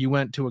style. Like you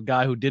went to a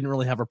guy who didn't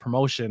really have a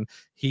promotion.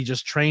 He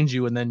just trained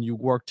you, and then you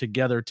worked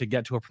together to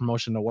get to a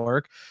promotion to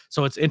work.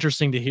 So it's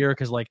interesting to hear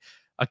because like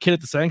a kid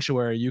at the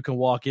Sanctuary, you can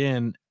walk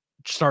in,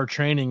 start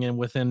training, and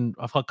within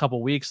a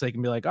couple weeks, they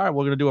can be like, all right,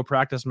 we're going to do a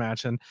practice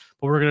match, but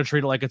we're going to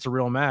treat it like it's a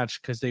real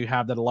match because they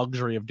have that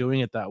luxury of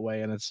doing it that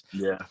way. And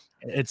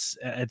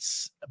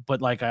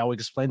but like I always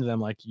explain to them,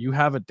 like you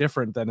have it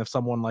different than if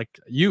someone like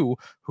you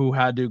who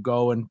had to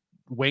go and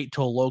wait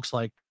till Loke's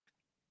like,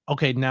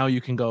 okay, now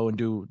you can go and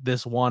do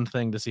this one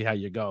thing to see how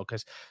you go,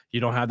 because you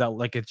don't have that.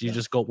 Like it's you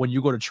just go when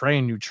you go to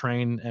train, you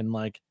train and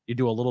like you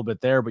do a little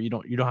bit there, but you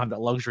don't have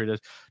that luxury to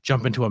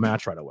jump into a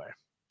match right away.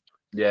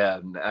 Yeah,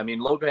 I mean,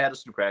 Logan had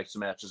us do practice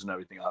matches and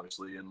everything,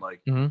 obviously, and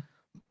like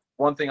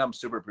one thing I'm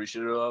super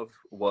appreciative of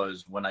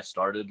was when I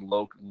started,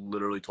 Loke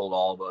literally told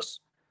all of us,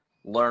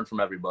 learn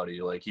from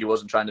everybody. Like he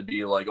wasn't trying to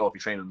be like, oh, if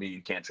you train with me,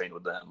 you can't train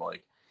with them.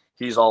 Like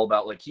he's all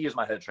about like he is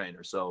my head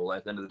trainer. So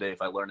at the end of the day,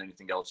 if I learn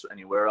anything else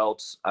anywhere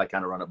else, I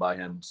kind of run it by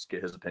him, just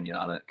get his opinion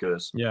on it,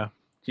 because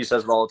he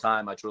says it all the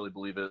time. I truly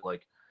believe it.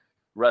 Like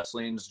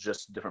wrestling's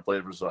just different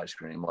flavors of ice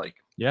cream. Like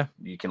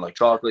you can like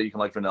chocolate, you can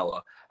like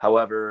vanilla.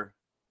 However,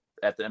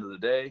 at the end of the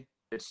day,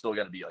 it's still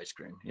got to be ice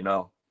cream. You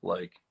know,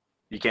 like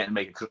you can't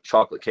make a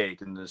chocolate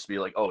cake and just be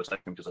like, oh, it's ice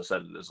cream because I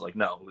said it is. Like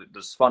no,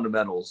 there's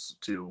fundamentals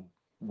to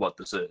what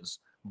this is,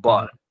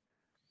 but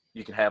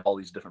you can have all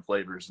these different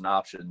flavors and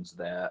options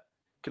that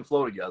can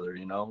flow together.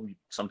 You know,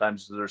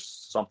 sometimes there's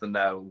something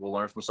that we'll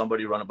learn from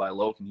somebody, run it by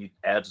Loke, and he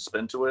adds a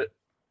spin to it,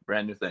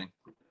 brand new thing.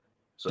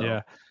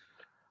 So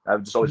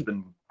I've just always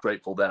been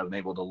grateful that I'm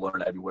able to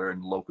learn everywhere,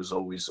 and Loke was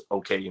always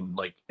okay, and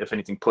like if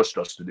anything pushed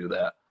us to do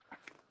that.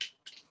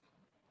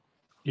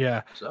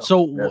 Yeah.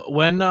 So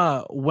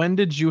when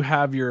did you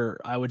have your,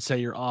 I would say,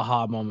 your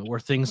aha moment where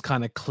things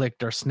kind of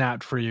clicked or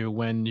snapped for you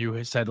when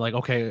you said like,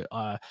 okay,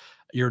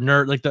 your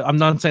nerve, like I'm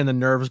not saying the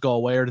nerves go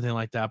away or anything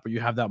like that, but you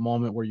have that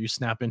moment where you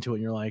snap into it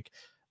and you're like,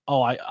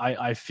 oh,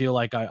 I feel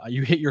like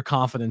you hit your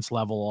confidence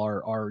level,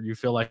 or you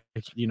feel like,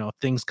 you know,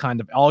 things kind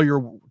of all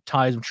your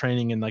ties of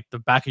training in like the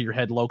back of your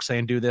head, Loke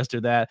saying do this,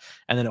 do that,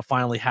 and then it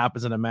finally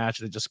happens in a match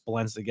and it just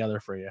blends together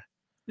for you.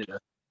 Yeah.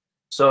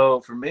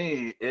 So for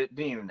me, it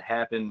didn't even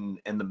happen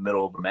in the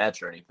middle of a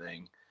match or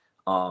anything.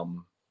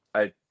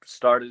 I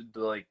started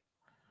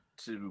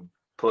to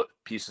put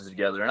pieces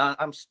together,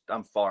 and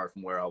I'm far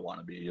from where I want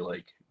to be,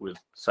 like with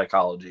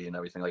psychology and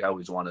everything. Like I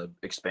always want to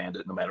expand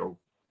it, no matter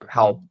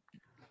how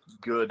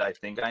good I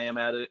think I am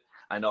at it.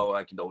 I know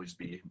I can always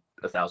be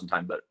 1,000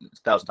 times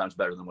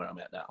better than where I'm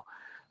at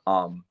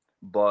now.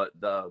 But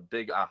the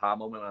big aha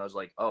moment when I was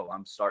like, oh,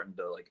 I'm starting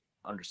to like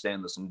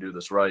understand this and do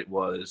this right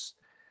was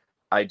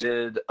I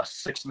did a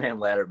 6-man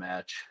ladder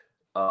match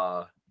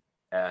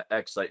at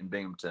X Site in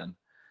Binghamton,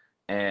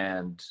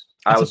 and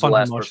I was the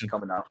last person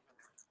coming out.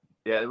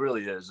 Yeah, it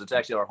really is. It's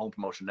actually our home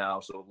promotion now.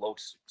 So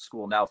Loke's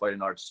School Now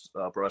Fighting Arts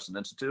Pro Wrestling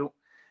Institute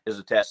is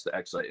attached to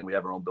X Site, and we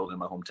have our own building in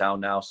my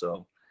hometown now.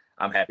 So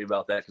I'm happy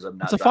about that because I'm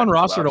not. It's a fun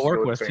roster to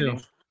work with too.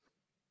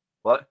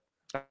 What?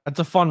 It's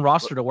a fun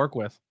roster to work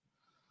with.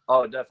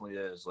 Oh, it definitely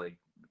is. Like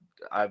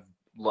I've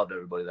loved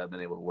everybody that I've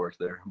been able to work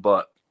there.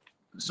 But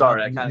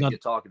sorry, I kind of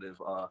get talkative.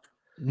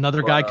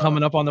 Another guy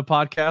coming up on the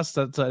podcast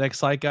that's an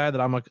Excite guy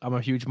that I'm a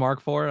huge mark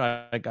for.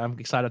 I'm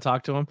excited to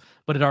talk to him,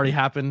 but it already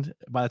happened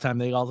by the time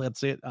they all get to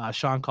see it.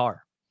 Sean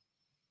Carr.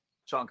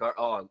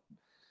 Oh,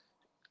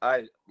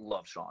 I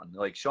love Sean.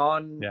 Like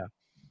Sean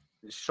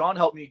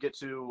helped me get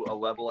to a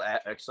level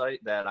at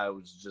Excite that I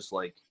was just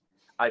like,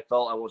 I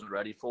felt I wasn't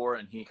ready for,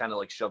 and he kind of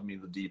like shoved me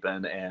to the deep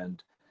end,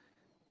 and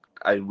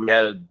we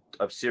had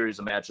a series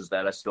of matches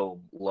that I still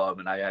love,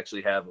 and I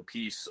actually have a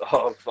piece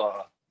of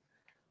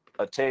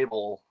a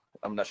table.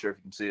 I'm not sure if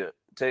you can see it.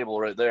 Table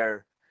right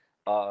there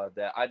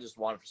that I just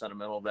wanted for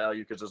sentimental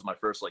value because it was my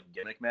first like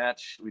gimmick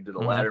match. We did a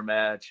ladder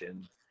match,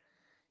 and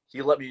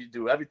he let me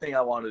do everything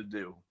I wanted to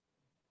do.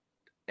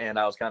 And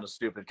I was kind of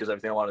stupid because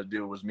everything I wanted to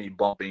do was me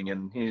bumping.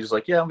 And he's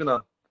like, yeah, I'm going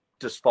to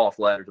just fall off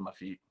the ladder to my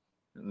feet.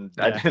 And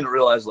I didn't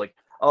realize like,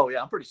 oh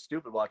yeah, I'm pretty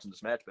stupid watching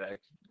this match back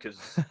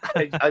because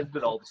I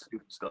did all the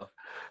stupid stuff.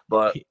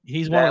 But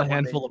he's one of a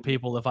handful of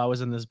people. If I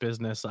was in this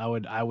business, I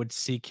would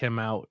seek him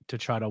out to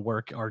try to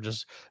work or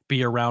just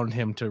be around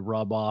him to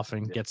rub off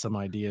and get some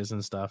ideas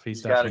and stuff.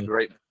 He's got a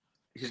great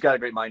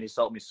mind. He's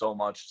helped me so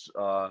much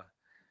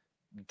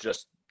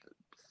just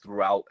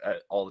throughout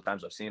all the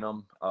times I've seen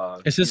him.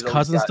 Is his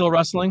cousin still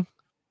wrestling?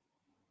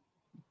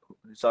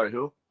 Sorry,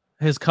 who?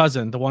 His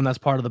cousin, the one that's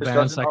part of the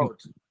band.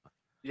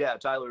 Yeah,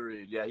 Tyler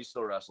Reed. Yeah, he's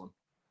still wrestling.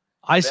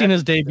 I seen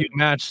his debut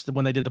match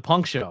when they did the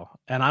Punk show,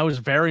 and I was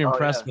very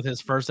impressed with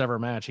his first ever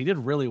match. He did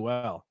really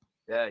well.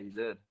 Yeah, he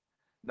did.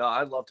 No,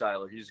 I love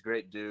Tyler. He's a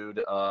great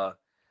dude. I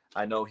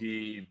know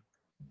him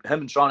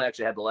and Sean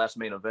actually had the last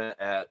main event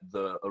at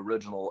the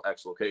original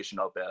X location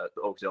up at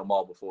the Oakdale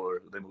Mall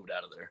before they moved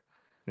out of there.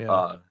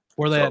 Yeah.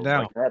 Where are they at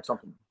now? Like, they had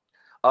something.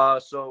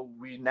 So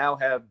we now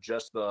have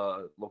just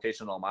the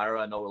location in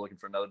Elmira. I know we're looking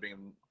for another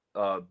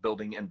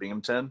building in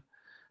Binghamton,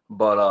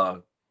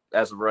 but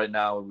as of right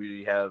now,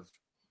 we have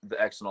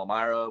the X in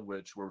Elmira,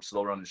 which we're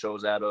still running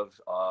shows out of.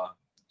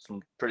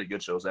 Some pretty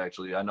good shows,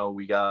 actually. I know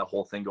we got a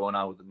whole thing going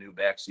on with the new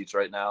back seats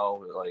right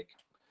now, like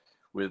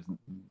with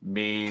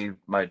me,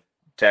 my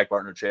tag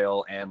partner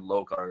Chael, and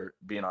Lokar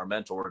being our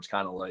mentor. It's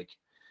kind of like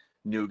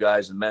new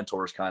guys and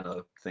mentors kind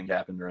of thing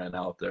happening right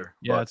now up there.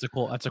 Yeah, that's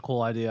a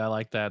cool idea. I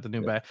like that. The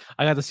new back.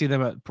 I got to see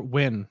them at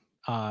Win.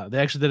 They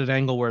actually did an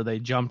angle where they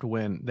jumped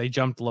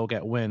Loke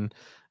at Win,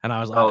 and I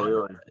was like, oh,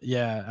 really?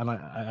 Yeah, and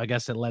I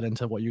guess it led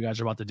into what you guys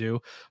are about to do.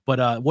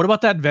 But what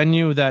about that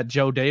venue that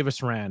Joe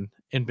Davis ran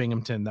in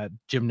Binghamton, that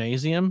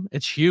gymnasium?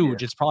 It's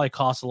huge. Yeah. It's probably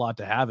cost a lot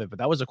to have it, but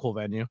that was a cool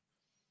venue.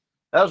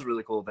 That was a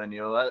really cool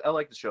venue. I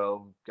like the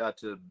show. Got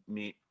to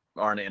meet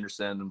Arn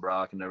Anderson and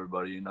Brock and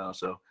everybody,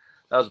 so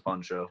that was a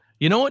fun show.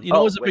 You know what?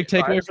 Was a big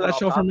takeaway for that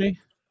show for me?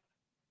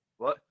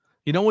 What?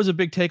 You know what was a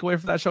big takeaway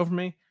for that show for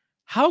me?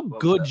 How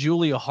good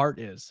Julia Hart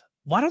is.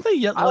 Why don't they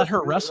let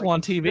her wrestle on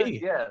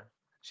TV?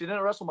 She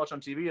didn't wrestle much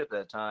on TV at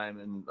that time,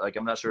 and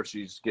I'm not sure if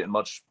she's getting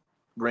much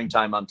ring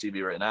time on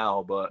TV right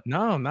now. But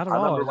no, not at all.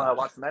 I remember when I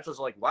watched the match, I was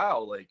like,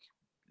 wow,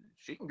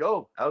 she can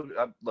go.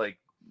 I'm like,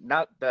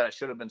 not that I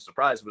should have been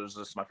surprised, but it was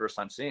just my first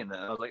time seeing that.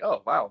 And I was like,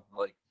 oh wow,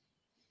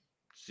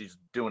 she's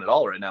doing it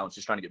all right now, and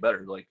she's trying to get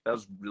better. That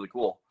was really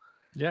cool.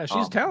 Yeah,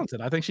 she's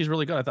talented. I think she's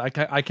really good. I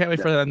can't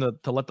wait for them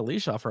to let the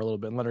leash off her a little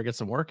bit and let her get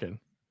some work in.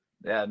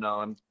 Yeah, no,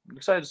 I'm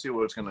excited to see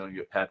what's going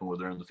to happen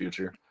with her in the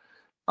future.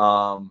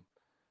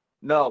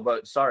 No,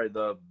 but sorry,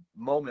 the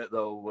moment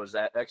though was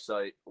at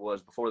Excite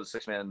was before the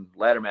 6-man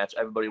ladder match.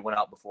 Everybody went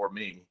out before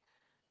me,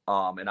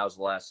 and I was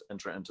the last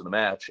entrant into the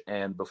match.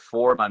 And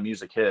before my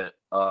music hit,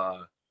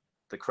 the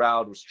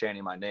crowd was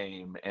chanting my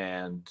name,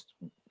 and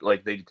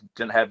they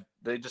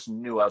just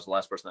knew I was the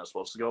last person that was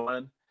supposed to go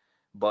in.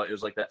 But it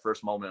was that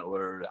first moment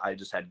where I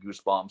just had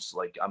goosebumps.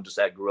 I'm just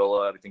at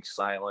Gorilla, everything's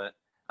silent.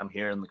 I'm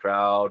hearing the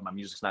crowd. My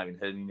music's not even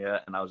hitting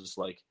yet. And I was just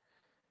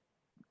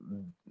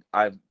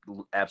I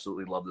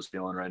absolutely love this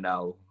feeling right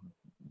now.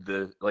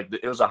 It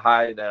was a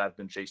high that I've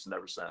been chasing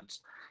ever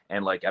since.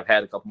 And I've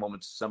had a couple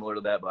moments similar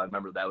to that, but I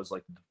remember that was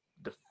the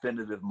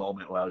definitive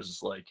moment where I was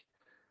just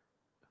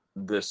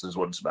this is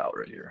what it's about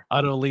right here.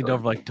 I don't lean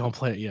over don't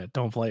play it yet.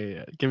 Don't play it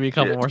yet. Give me a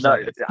couple more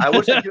seconds. I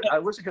wish I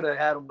could have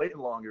had him waiting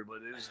longer, but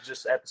it was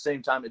just at the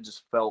same time, it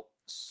just felt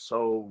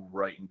so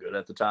right and good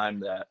at the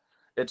time that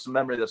it's a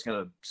memory that's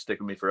going to stick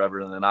with me forever.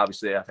 And then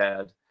obviously I've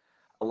had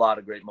a lot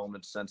of great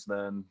moments since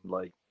then,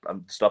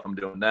 stuff I'm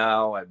doing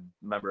now. I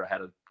remember I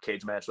had a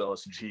cage match with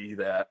LSG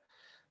that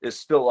is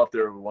still up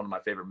there with one of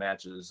my favorite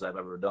matches I've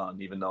ever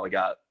done, even though I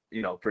got,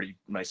 pretty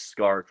nice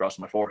scar across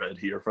my forehead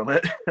here from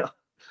it.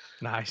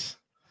 Nice.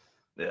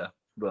 Yeah,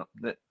 but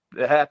it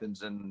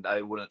happens, and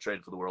I wouldn't trade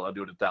it for the world. I'd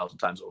do it 1,000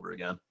 times over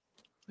again.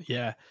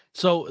 Yeah.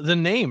 So the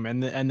name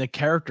and the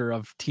character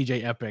of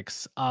TJ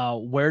Epixx,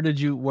 where did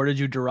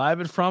you derive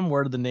it from?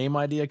 Where did the name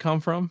idea come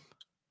from?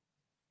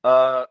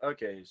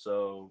 Okay,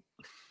 so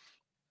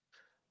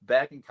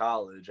back in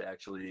college,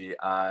 actually,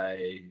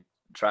 I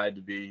tried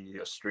to be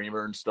a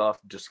streamer and stuff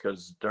just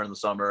because during the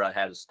summer I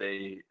had to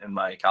stay in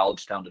my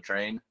college town to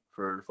train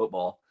for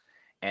football,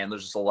 and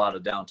there's just a lot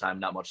of downtime,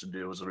 not much to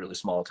do. It was a really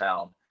small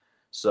town.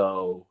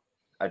 So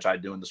I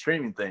tried doing the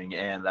streaming thing,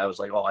 and I was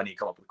like, oh, I need to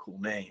come up with a cool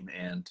name.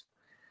 And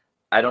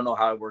I don't know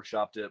how I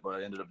workshopped it, but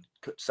I ended up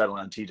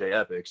settling on TJ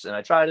Epixx. And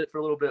I tried it for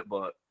a little bit,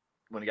 but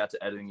when it got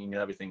to editing and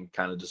everything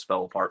kind of just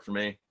fell apart for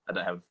me. I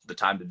didn't have the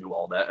time to do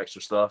all that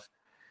extra stuff.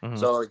 Mm-hmm.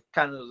 So I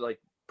kind of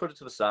put it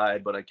to the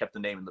side, but I kept the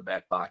name in the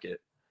back pocket.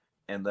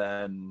 And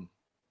then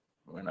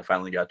when I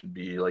finally got to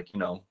be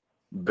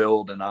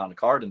build and on a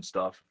card and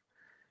stuff,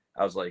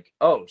 I was like,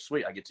 oh,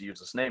 sweet, I get to use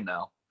this name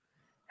now.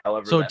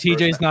 However, so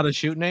TJ's not a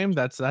shoot name. So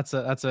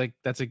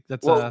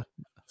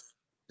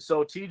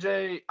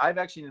TJ, I've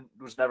actually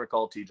was never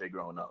called TJ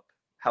growing up.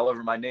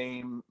 However,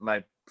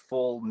 my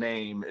full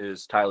name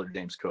is Tyler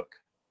James Cook.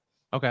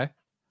 Okay.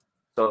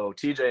 So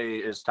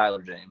TJ is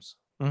Tyler James.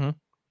 Mm-hmm.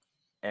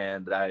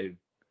 And I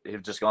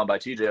have just gone by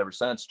TJ ever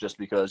since, just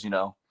because, it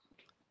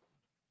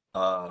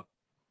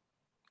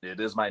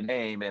is my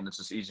name, and it's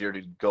just easier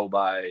to go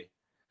by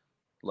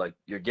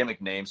your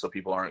gimmick name so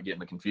people aren't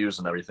getting confused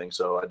and everything.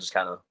 So I just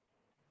kind of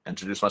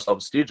introduced myself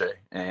as TJ,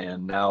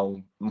 and now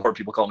more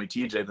people call me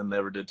TJ than they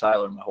ever did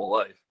Tyler in my whole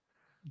life.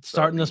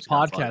 Starting this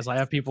podcast, I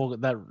have people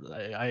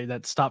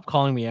that stop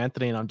calling me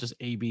Anthony, and I'm just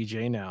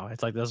ABJ now.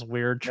 It's this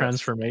weird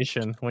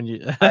transformation when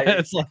you.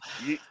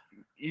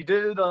 You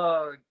did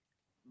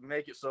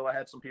make it so I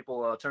had some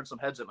people turn some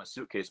heads at my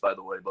suitcase. By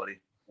the way, buddy.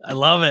 I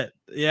love it.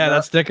 Yeah,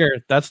 that sticker.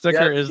 That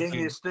sticker is. Gave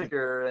me a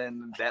sticker,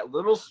 and that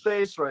little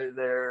space right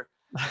there.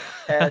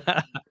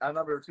 I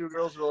remember 2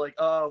 girls were like,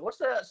 what's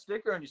that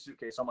sticker on your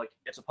suitcase? I'm like,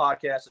 it's a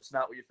podcast. It's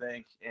not what you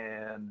think.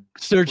 And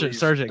search it.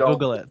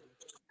 Google it.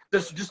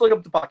 Just look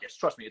up the podcast.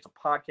 Trust me, it's a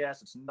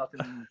podcast. It's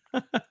nothing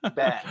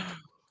bad.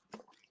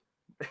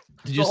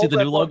 Did you see the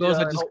new logos?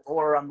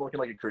 Or I'm looking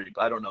like a creep.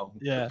 I don't know.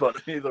 Yeah.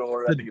 But either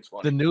or, I think it's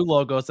funny. The new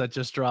logos that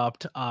just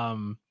dropped,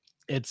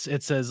 it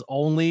says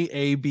only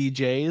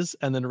ABJs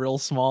and then real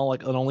small,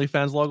 like an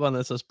OnlyFans logo, and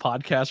then it says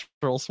podcast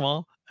real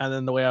small. And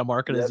then the way I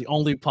mark it is the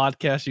only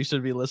podcast you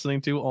should be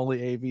listening to,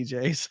 only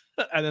ABJs.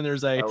 And then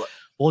there's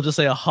we'll just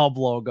say a hub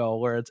logo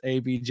where it's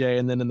ABJ,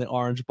 and then in the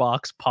orange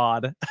box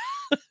pod.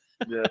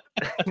 Yeah.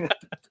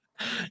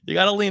 You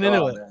got to lean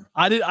into it. Man.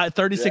 I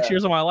 36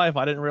 years of my life,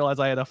 I didn't realize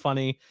I had a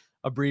funny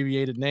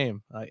abbreviated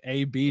name, like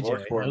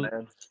ABJ.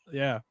 Man.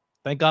 Yeah.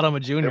 Thank God I'm a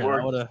junior.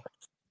 I would have.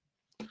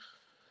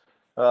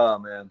 Oh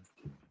man.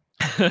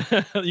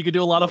 You could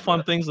do a lot of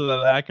fun things with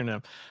that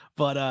acronym.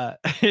 But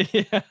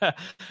yeah.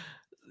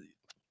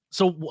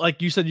 So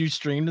like you said, you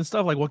streamed and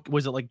stuff. Like what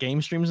was it, like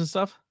game streams and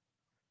stuff?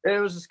 It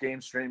was just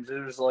game streams. It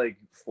was like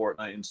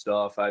Fortnite and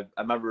stuff. I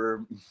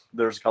remember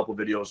there's a couple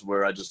videos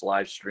where I just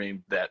live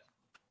streamed that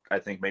I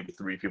think maybe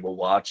 3 people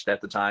watched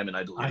at the time, and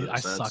I deleted it. I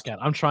suck at it.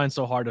 I'm trying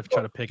so hard to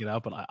try to pick it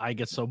up, but I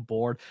get so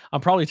bored.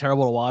 I'm probably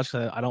terrible to watch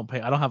because I don't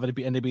have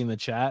anybody in the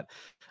chat.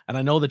 And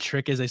I know the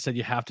trick is they said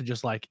you have to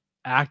just like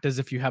act as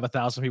if you have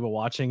 1,000 people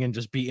watching and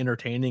just be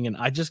entertaining, and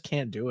I just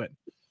can't do it.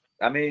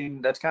 I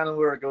mean, that's kind of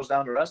where it goes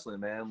down to wrestling,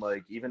 man.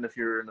 Like, even if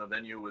you're in a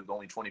venue with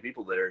only 20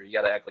 people there, you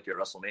got to act like you're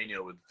at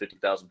WrestleMania with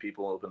 50,000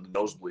 people open the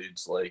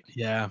nosebleeds. Like,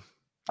 yeah.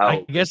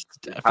 I guess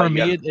for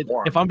me,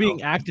 if I'm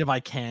being active, I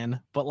can,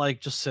 but like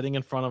just sitting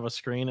in front of a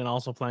screen and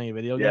also playing a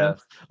video game,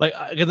 like,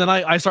 and then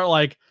I start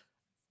like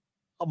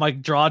my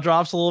jaw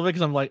drops a little bit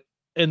because I'm like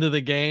into the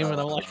game, and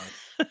I'm like,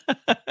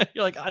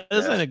 you're like,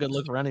 this ain't a good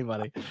look for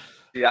anybody.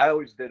 Yeah, I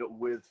always did it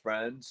with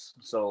friends.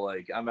 So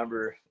like, I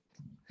remember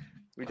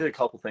we did a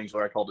couple things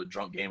where I called it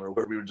Drunk Gamer,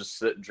 where we would just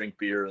sit and drink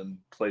beer and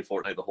play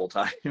Fortnite the whole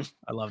time.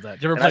 I love that.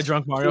 Did you ever play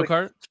Drunk Mario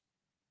Kart?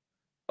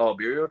 Oh,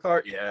 Mario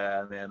Kart?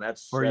 Yeah, man.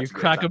 That's where you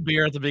crack a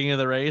beer at the beginning of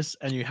the race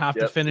and you have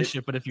to finish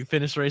it, but if you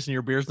finish the race and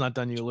your beer's not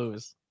done, you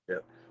lose. Yeah.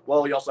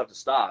 Well, you also have to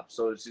stop.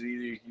 So it's either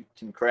you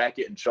can crack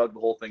it and chug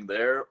the whole thing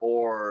there,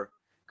 or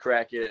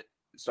crack it,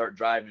 start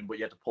driving, but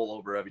you have to pull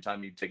over every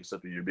time you take a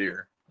sip of your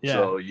beer. Yeah.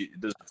 So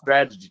there's a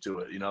strategy to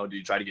it. You know, do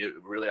you try to get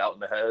really out in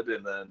the head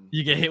and then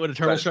you get hit with a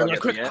turtle shark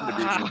at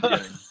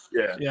the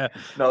end? Yeah.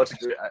 No, it's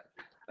great.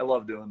 I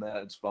love doing that.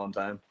 It's a fun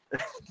time.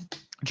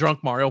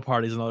 Drunk Mario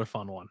Party is another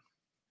fun one.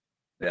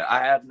 Yeah, I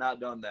have not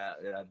done that.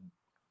 I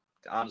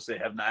honestly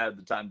have not had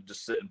the time to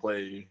just sit and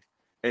play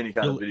any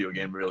kind of video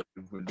game really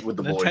with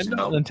the boys. You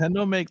know?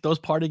 Nintendo those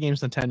party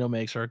games Nintendo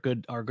makes are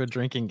good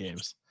drinking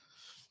games.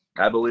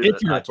 I believe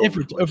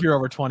if you're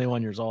over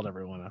 21 years old,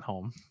 everyone at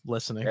home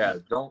listening. Yeah,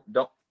 don't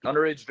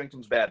underage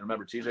drinking's bad.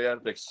 Remember, TJ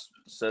Epixx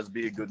says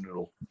be a good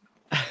noodle.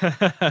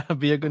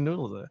 Be a good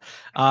noodle.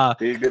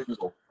 Be a good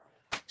noodle.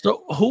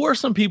 So who are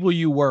some people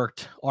you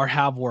worked or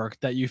have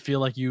worked that you feel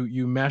like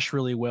you mesh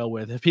really well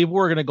with? If people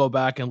were going to go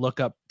back and look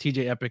up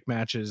TJ Epixx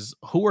matches,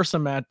 what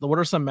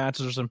are some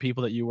matches or some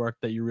people that you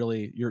worked that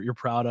you're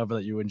proud of or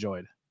that you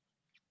enjoyed?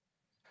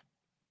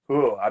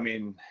 Oh, I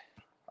mean,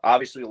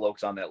 obviously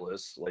Loke's on that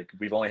list. Like,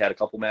 we've only had a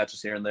couple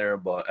matches here and there,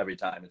 but every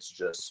time it's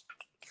just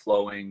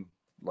flowing.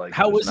 Like,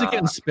 how was it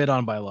getting spit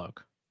on by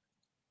Loke?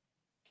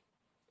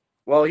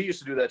 Well, he used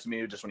to do that to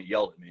me just when he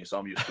yelled at me, so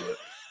I'm used to it.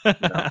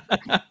 You know?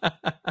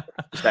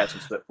 Just had some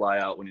spit fly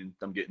out when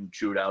I'm getting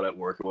chewed out at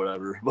work or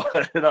whatever.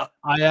 But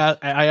I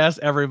asked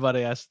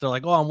everybody. They're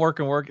like, "Oh, I'm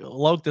working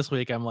Loke this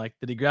week." I'm like,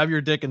 "Did he grab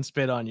your dick and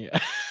spit on you?"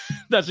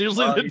 That's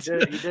usually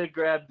he did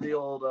grab the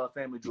old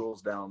family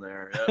jewels down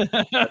there. Yeah,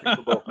 I think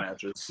for both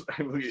matches.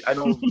 I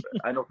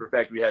know for a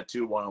fact we had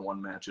 2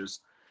 1-on-1 matches,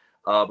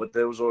 but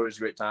those were always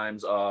great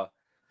times.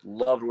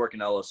 Loved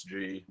working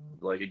LSG.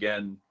 Like,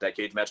 again, that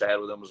cage match I had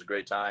with them was a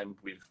great time.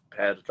 We've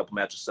had a couple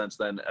matches since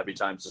then. Every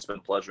time it's just been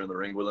a pleasure in the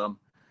ring with them.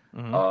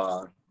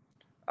 Mm-hmm.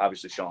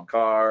 Obviously Sean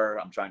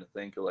Carr. I'm trying to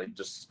think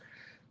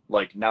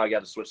like now I got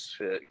to switch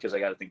because I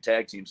got to think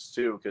tag teams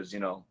too. Because, you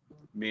know,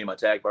 me and my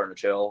tag partner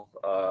Chill,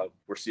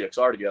 we're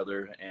CXR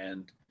together,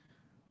 and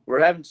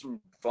we're having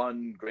some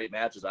fun, great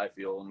matches. I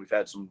feel, and we've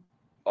had some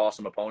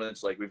awesome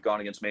opponents. Like, we've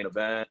gone against Main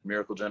Event,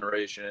 Miracle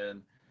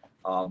Generation.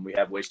 We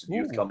have Wasted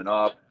Youth coming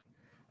up.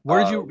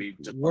 Where'd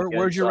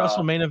you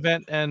wrestle Main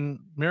Event and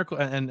Miracle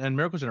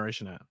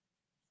Generation at?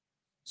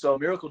 So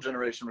Miracle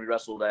Generation we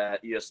wrestled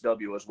at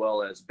ESW as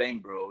well as Bang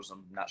Bros.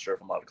 I'm not sure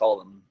if I'm allowed to call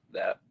them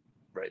that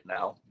right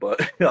now,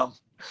 but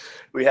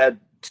we had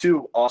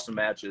 2 awesome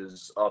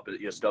matches up at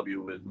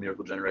ESW with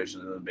Miracle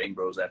Generation and then Bang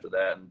Bros after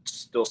that, and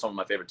still some of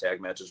my favorite tag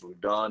matches we've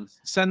done.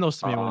 Send those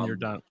to me when you're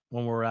done,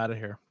 when we're out of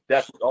here.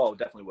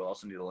 Definitely will. I'll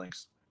send you the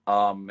links.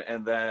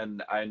 And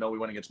then I know we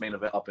went against Main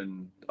Event up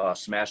in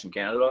Smash in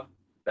Canada.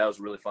 That was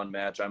a really fun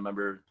match. I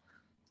remember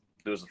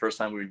it was the first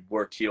time we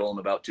worked heel in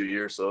about 2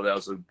 years, so that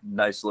was a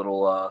nice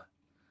little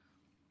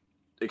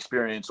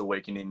experience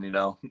awakening, you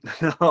know,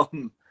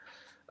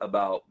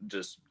 about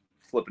just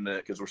flipping it,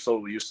 because we're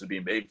so used to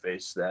being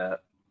babyface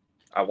that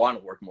I want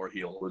to work more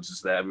heel. It's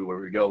just that everywhere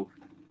we go,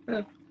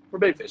 we're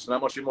babyface.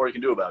 Not much more you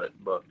can do about it.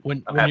 But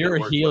when you're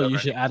a heel, you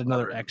should add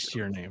another X to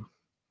your name.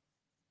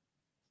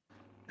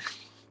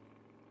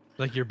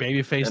 Like your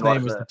babyface And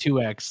name is the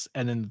 2X,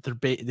 and then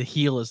the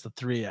heel is the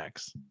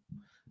 3X.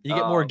 You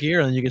get more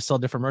gear, and then you can sell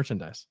different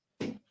merchandise.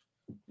 You're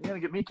gonna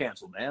get me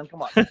canceled, man.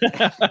 Come on.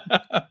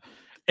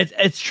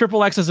 It's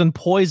triple X as in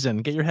poison.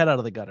 Get your head out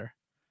of the gutter.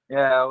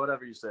 Yeah,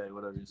 whatever you say.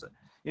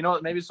 You know,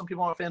 maybe some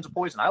people aren't fans of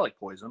Poison. I like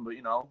Poison, but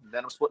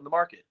then I'm splitting the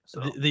market.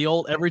 So the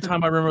old every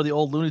time I remember the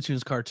old Looney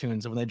Tunes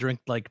cartoons, and when they drink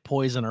like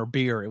poison or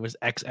beer, it was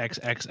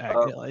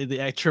XXXX.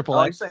 The triple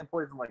X. You're saying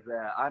Poison like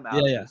that? I'm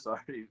out. Yeah.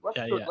 Sorry.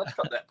 Let's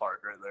cut that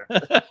part right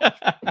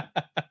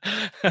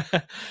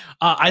there.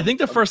 I think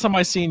the first time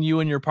I seen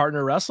you and your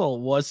partner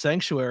wrestle was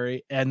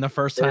Sanctuary, and the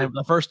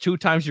first 2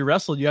 times you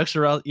wrestled, you had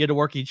to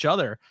work each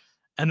other,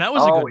 and that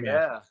was a good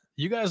match.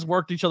 You guys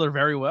worked each other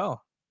very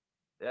well.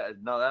 Yeah,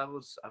 no, I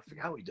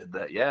forgot how we did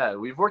that. Yeah,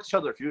 we've worked each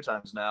other a few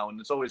times now, and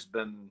it's always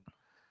been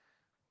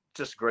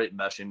just great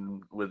meshing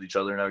with each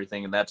other and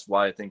everything. And that's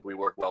why I think we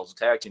work well as a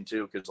tag team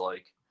too, because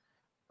like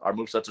our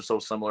movesets are so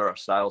similar, our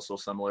style is so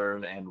similar,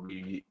 and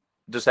we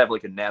just have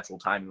like a natural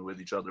timing with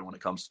each other when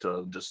it comes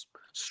to just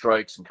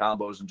strikes and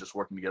combos and just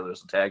working together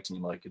as a tag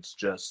team. Like it's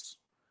just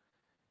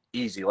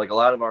easy. Like a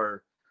lot of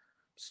our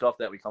stuff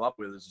that we come up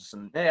with is just,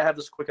 hey, I have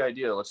this quick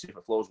idea. Let's see if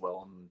it flows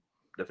well. And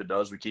if it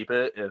does, we keep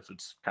it. If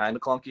it's kind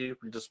of clunky,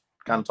 we just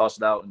kind of toss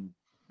it out and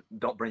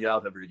don't bring it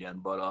out ever again.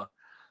 But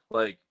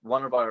like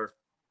one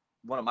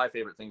of my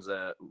favorite things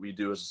that we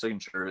do as a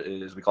signature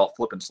is we call it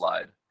flip and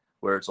slide,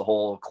 where it's a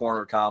whole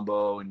corner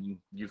combo, and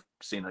you've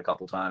seen it a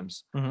couple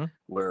times,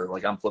 where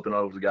like I'm flipping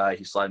over the guy,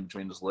 he's sliding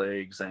between his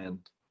legs, and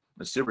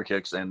the super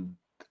kicks. And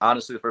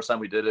honestly, the first time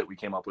we did it, we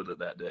came up with it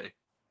that day.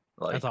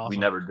 Like That's awesome. We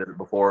never did it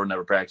before,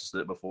 never practiced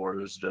it before.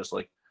 It was just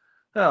like,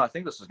 oh, I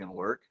think this is going to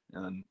work.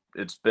 And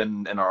it's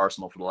been in our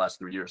arsenal for the last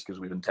 3 years because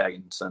we've been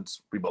tagging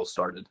since we both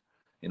started.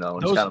 And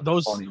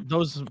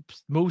those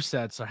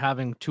movesets are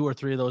having 2 or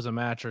 3 of those a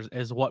match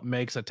is what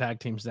makes a tag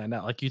team stand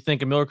out. Like you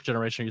think of Miracle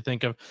Generation, you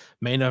think of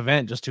Main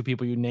Event, just 2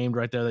 people you named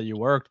right there that you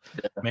worked.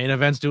 Yeah. Main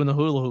Event's doing the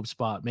hula hoop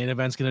spot. Main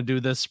Event's going to do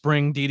the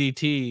spring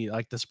DDT,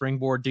 like the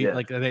springboard DDT.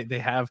 Like they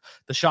have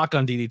the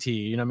shotgun DDT.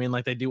 You know what I mean?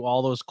 Like they do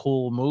all those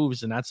cool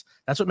moves, and that's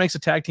what makes a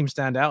tag team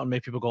stand out and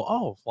make people go,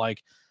 oh,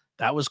 like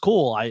that was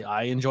cool.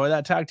 I enjoy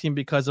that tag team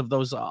because of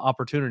those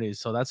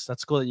opportunities. So that's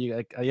cool that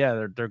you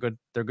they're good.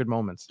 They're good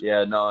moments.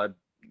 Yeah, no.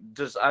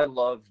 I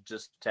love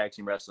just tag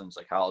team wrestling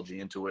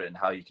psychology into it and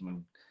how you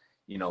can,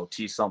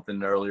 tease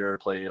something earlier,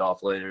 play it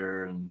off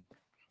later, and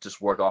just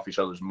work off each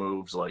other's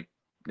moves. Like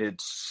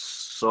it's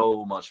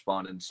so much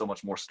fun and so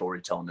much more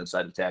storytelling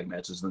inside of tag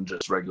matches than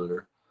just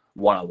regular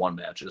one-on-one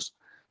matches.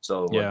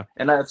 So yeah,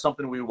 and that's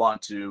something we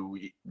want to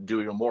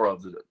do even more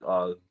of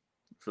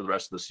for the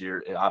rest of this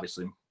year.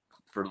 Obviously,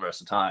 for the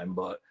rest of the time,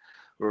 but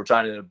we're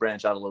trying to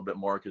branch out a little bit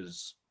more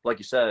because, like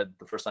you said,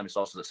 the first time you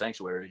saw us at the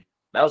Sanctuary,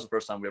 that was the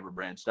first time we ever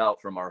branched out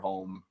from our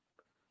home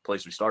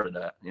place we started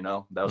at.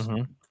 That was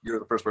you're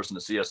the first person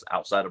to see us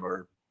outside of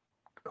our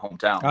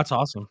hometown. That's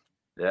awesome.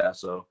 Yeah,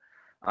 so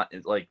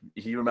like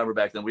you remember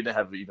back then we didn't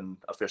have even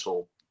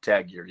official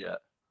tag gear yet.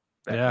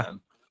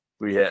 Then.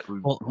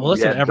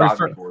 Listen,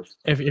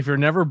 if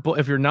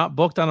you're not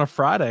booked on a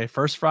Friday,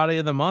 first Friday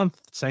of the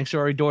month,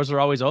 Sanctuary doors are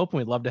always open.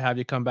 We'd love to have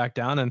you come back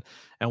down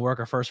and work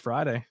our first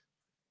Friday.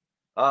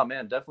 Oh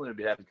man, definitely would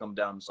be happy to come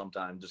down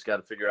sometime. Just got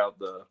to figure out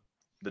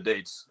the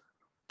dates.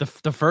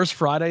 The first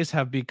Fridays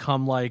have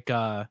become like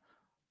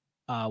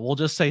we'll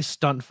just say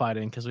stunt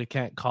fighting because we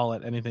can't call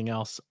it anything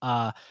else.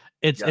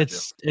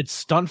 It's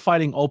stunt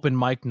fighting open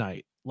mic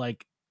night.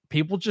 Like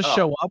people just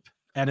show up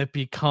and it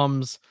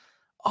becomes,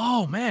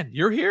 oh man,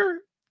 you're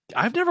here.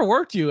 I've never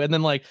worked you. And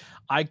then like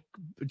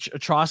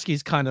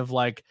Trotsky's kind of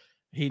like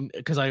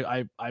because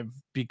I've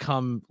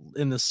become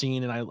in the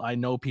scene and I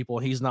know people.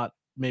 He's not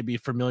maybe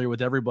familiar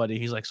with everybody.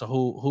 He's like, so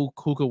who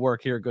could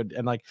work here? Good.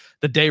 And like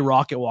the day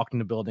Rocket walked in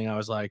the building, I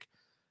was like,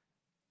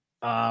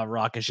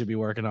 Rocket should be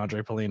working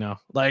Andre Polino.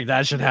 Like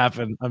that should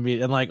happen. I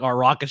mean, and like our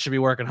Rocket should be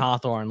working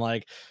Hawthorne.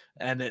 Like,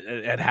 and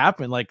it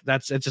happened. Like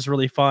it's just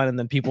really fun. And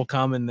then people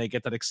come and they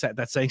get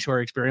that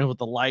Sanctuary experience with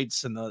the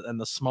lights and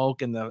the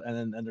smoke and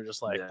they're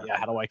just like, yeah,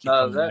 how do I keep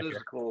coming that back is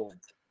here? Cool.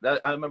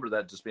 That I remember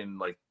that just being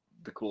like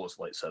the coolest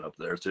light setup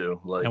there too.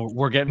 Like, and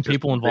we're getting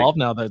people involved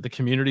now. The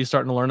community is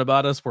starting to learn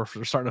about us. We're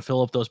starting to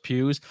fill up those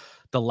pews.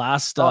 The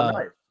last,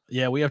 nice.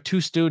 Yeah, we have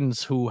 2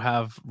 students who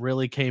have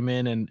really came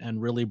in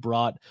and really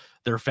brought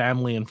their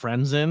family and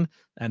friends in,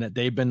 and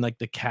they've been like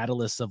the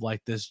catalyst of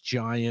like this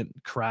giant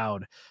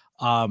crowd.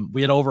 We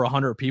had over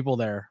 100 people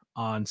there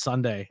on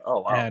Sunday.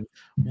 Oh wow! And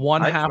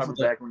half of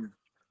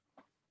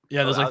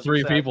there's like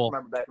 3 people. I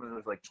remember back when there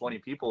was like 20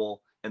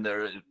 people in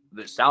there.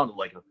 It sounded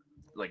like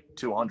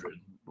 200.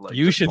 Like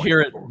you should hear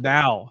it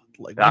now.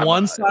 Like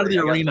one side of the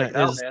arena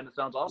is. Man, it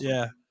sounds awesome.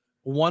 Yeah.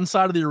 One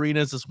side of the arena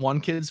is this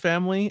one kid's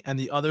family, and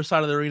the other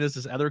side of the arena is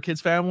this other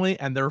kid's family,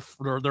 and they're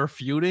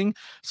feuding.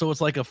 So it's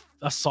like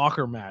a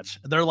soccer match.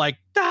 They're like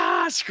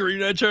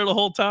screaming at each other the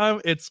whole time.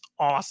 It's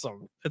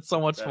awesome. It's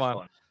so much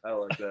fun. I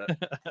like that.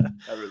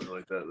 I really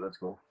like that. That's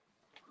cool.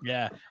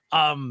 Yeah.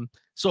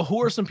 So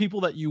who are some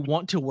people that you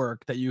want to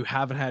work that you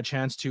haven't had a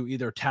chance to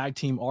either tag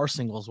team or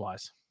singles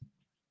wise?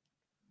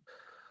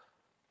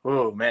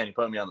 Oh man, you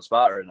put me on the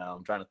spot right now.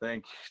 I'm trying to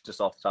think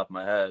just off the top of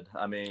my head.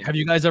 I mean, have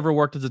you guys ever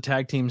worked as a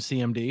tag team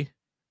CMD?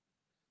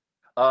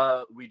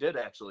 We did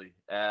actually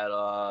at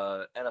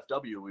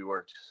NFW. We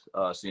worked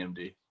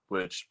CMD,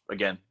 which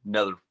again,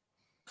 another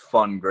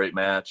fun, great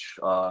match.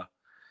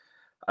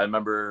 I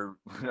remember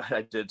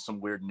I did some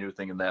weird new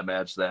thing in that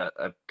match that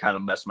I kind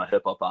of messed my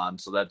hip up on.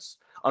 So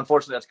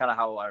unfortunately, that's kind of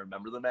how I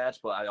remember the match.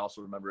 But I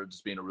also remember it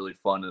just being a really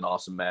fun and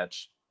awesome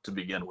match to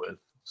begin with.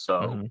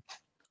 So,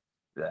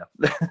 yeah.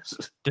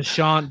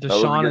 Deshaun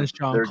and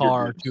Sean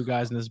Carr are two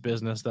guys in this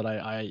business that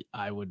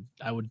I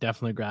would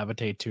definitely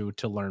gravitate to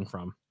learn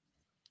from.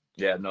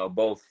 Yeah, no,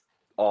 both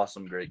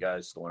awesome, great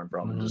guys to learn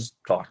from and just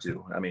talk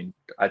to. I mean,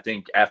 I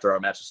think after our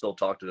match, I still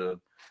talked to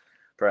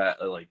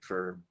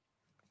for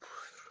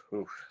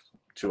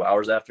 2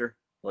 hours after.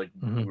 Like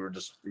we were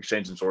just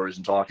exchanging stories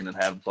and talking and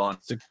having fun.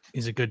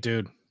 He's a good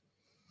dude.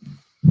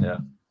 Yeah.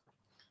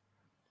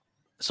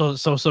 So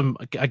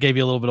I gave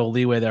you a little bit of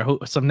leeway there.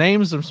 Some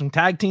names or some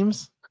tag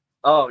teams?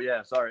 Oh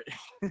yeah, sorry.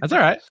 That's all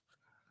right.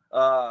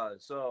 Oh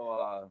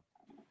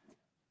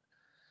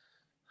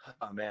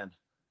man.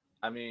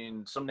 I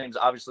mean, some names,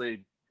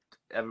 obviously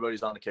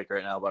everybody's on the kick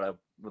right now, but I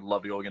would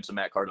love to go against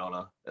Matt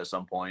Cardona at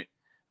some point.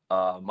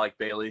 Mike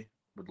Bailey,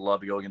 would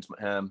love to go against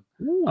him.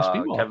 Ooh,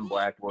 Kevin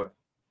Blackwood.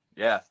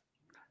 Yeah.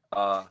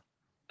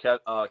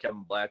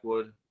 Kevin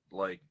Blackwood,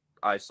 like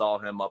I saw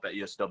him up at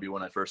ESW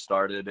when I first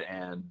started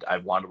and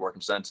I've wanted to work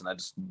him since and I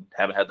just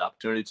haven't had the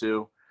opportunity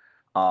to.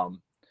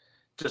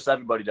 Just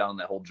everybody down in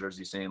that whole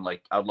Jersey scene.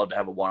 Like I'd love to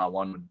have a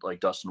one-on-one with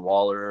like Dustin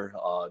Waller,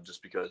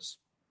 just because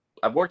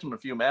I've worked in a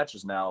few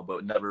matches now,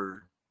 but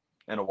never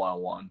in a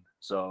one-on-one.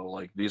 So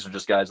like these are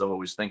just guys I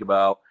always think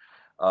about.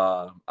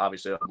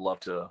 Obviously, I'd love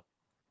to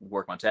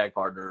work my tag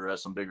partner at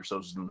some bigger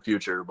shows in the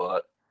future,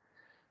 but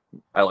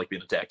I like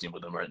being a tag team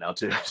with them right now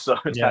too. So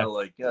it's kind of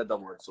like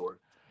double-edged sword.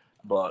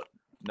 But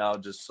now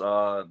just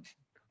and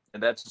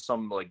that's just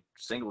some like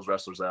singles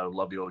wrestlers that I would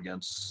love to go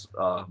against.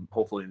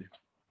 Hopefully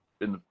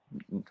in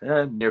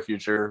the near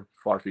future,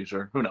 far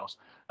future, who knows?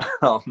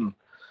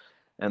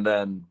 And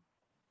then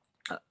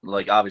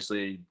like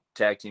obviously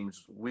tag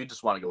teams, we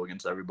just want to go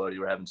against everybody.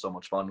 We're having so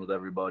much fun with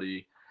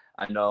everybody.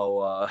 I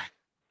know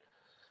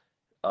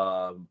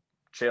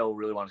Chael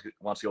really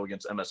wants to go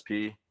against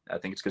MSP. I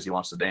think it's because he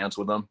wants to dance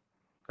with them.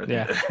 I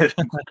think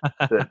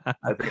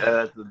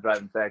that's the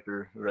driving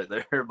factor right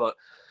there. But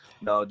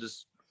no,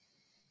 just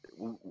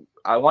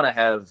I want to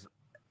have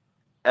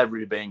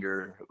every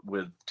banger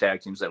with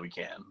tag teams that we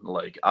can.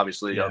 Like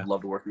obviously I'd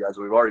love to work with guys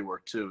that we've already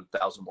worked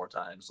 2,000 more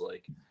times.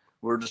 Like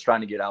we're just trying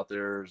to get out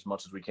there as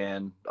much as we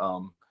can.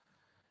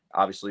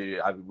 Obviously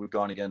we've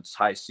gone against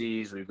High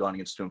Seas, we've gone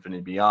against To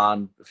Infinity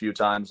Beyond a few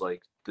times.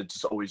 Like it's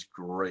just always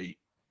great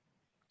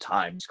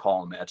times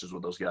calling matches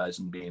with those guys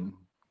and being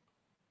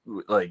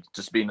like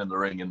just being in the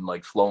ring and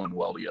like flowing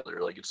well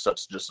together. Like it's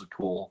such just a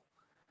cool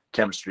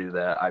chemistry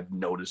that I've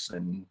noticed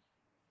and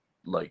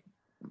like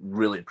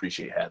really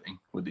appreciate having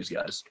with these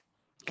guys.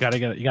 You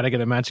gotta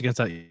get a match against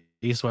that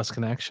East-West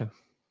connection.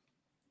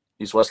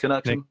 East-West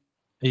connection?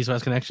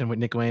 East-West connection with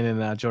Nick Wayne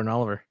and Jordan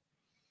Oliver.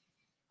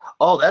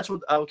 Oh, that's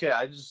what. Okay,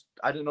 I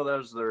didn't know that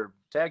was their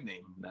tag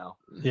name now.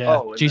 Yeah,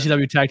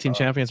 GCW tag team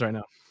champions right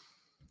now.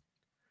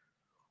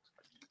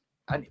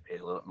 I need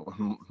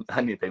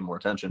to pay more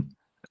attention.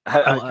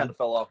 I kind of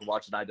fell off of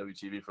watching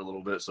IWTV for a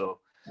little bit. So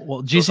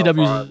well,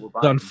 GCW's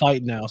done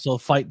Fight now. So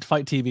Fight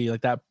TV,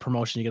 like that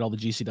promotion, you get all the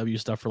GCW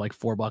stuff for like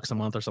 $4 a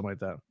month or something like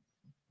that.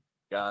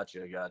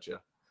 Gotcha.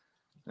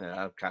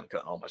 Yeah, I'm kind of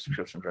cutting all my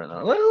subscriptions right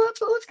now.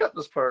 Let's cut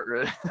this part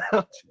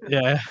right.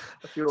 Yeah.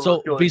 I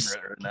feel right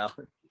now.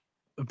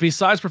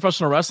 Besides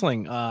professional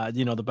wrestling,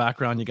 the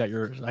background, you got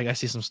I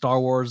see some Star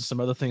Wars,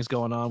 some other things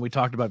going on. We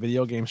talked about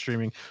video game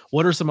streaming.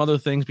 What are some other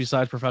things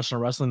besides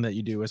professional wrestling that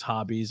you do as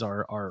hobbies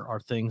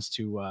or things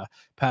to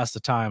pass the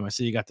time? I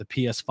see you got the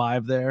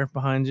PS5 there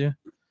behind you.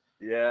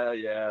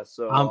 Yeah.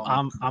 So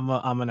I'm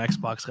an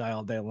Xbox guy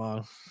all day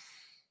long.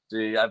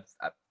 See,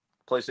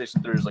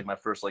 PlayStation 3 is like my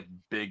first like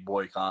big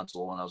boy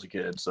console when I was a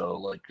kid. So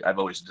like I've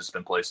always just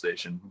been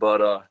PlayStation.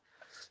 But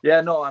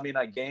yeah, no, I mean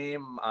I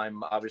game.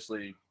 I'm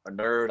obviously a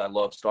nerd. I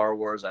love Star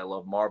Wars. I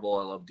love Marvel.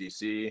 I love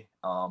DC.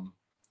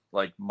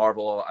 Like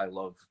Marvel, I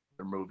love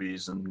their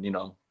movies and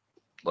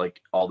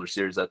like all their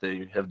series that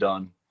they have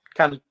done.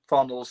 Kind of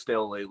fallen a little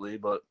stale lately,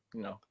 but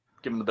give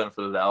them the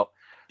benefit of the doubt.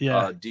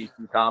 Yeah. DC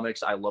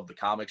Comics, I love the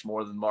comics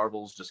more than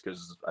Marvel's just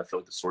because I feel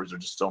like the stories are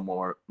just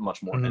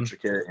much more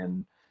intricate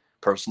and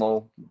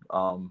personal.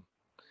 And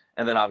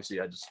then obviously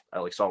I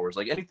like Star Wars.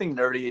 Like anything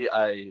nerdy,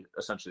 I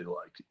essentially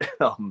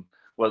like.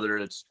 Whether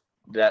it's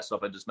that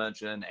stuff I just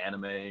mentioned,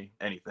 anime,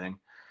 anything.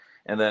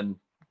 And then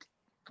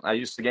I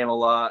used to game a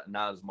lot,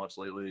 not as much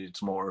lately.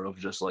 It's more of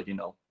just like,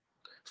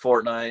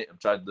 Fortnite. I've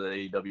tried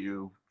the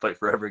AEW Fight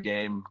Forever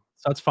game.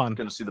 That's fun.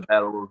 I'm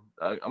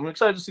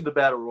excited to see the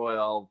Battle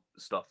Royale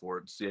stuff for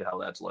it, to see how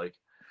that's like.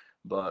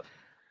 But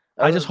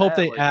I just hope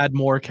they add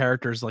more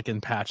characters like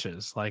in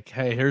patches. Like,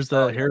 hey, here's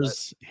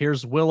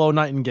Willow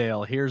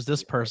Nightingale. Here's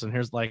this person.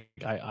 Here's like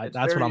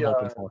that's what I'm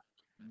hoping for.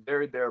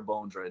 very bare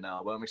bones right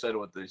now, but I'm excited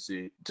to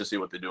see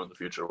what they do in the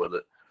future with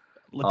it.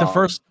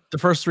 The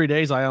first 3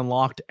 days, I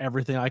unlocked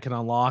everything I can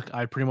unlock.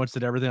 I pretty much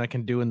did everything I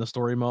can do in the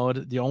story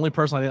mode. The only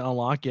person I didn't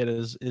unlock yet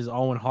is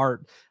Owen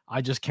Hart.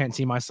 I just can't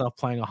see myself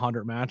playing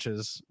 100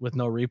 matches with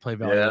no replay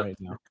value right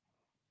now.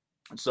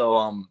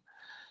 So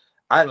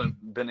I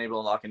haven't been able to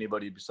unlock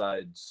anybody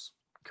besides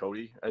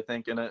Cody, I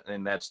think, in it,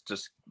 and that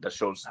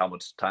shows how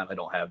much time I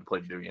don't have to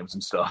play video games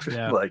and stuff.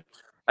 Yeah. Like,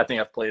 I think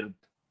I've played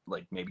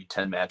like maybe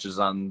 10 matches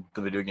on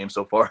the video game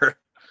so far.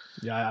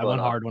 Yeah, I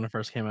went hard when it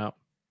first came out.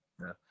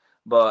 Yeah,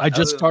 but I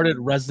just started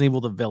Resident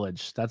Evil: The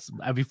Village. That's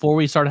before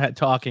we started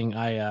talking.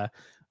 I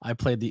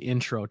played the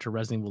intro to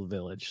Resident Evil: The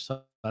Village,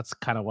 so that's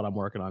kind of what I'm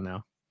working on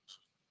now.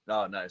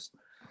 Oh, nice.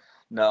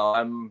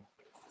 No,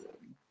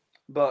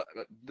 but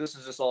this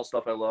is just all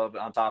stuff I love.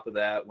 On top of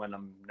that, when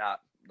I'm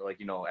not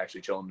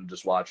actually chilling and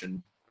just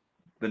watching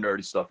the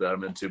nerdy stuff that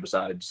I'm into,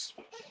 besides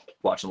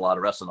watching a lot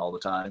of wrestling all the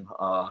time,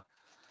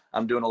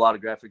 I'm doing a lot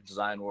of graphic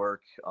design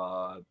work.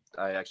 I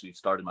actually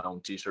started my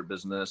own t-shirt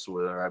business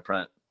where I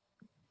print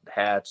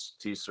hats,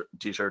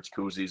 t-shirts,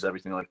 koozies,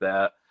 everything like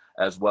that,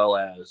 as well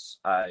as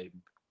I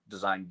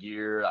design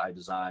gear. I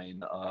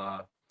design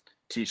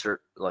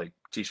t-shirt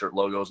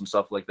logos and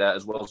stuff like that,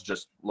 as well as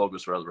just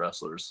logos for other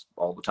wrestlers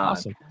all the time.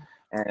 Awesome.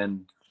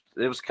 And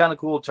it was kind of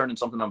cool turning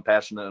something I'm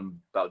passionate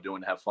about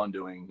doing, have fun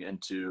doing,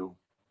 into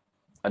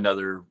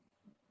another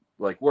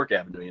work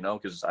avenue,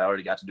 because I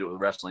already got to do it with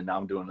wrestling. Now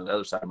I'm doing it on the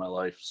other side of my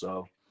life.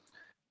 So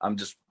I'm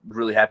just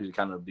really happy to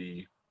kind of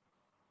be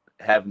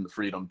having the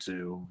freedom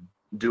to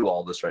do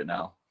all this right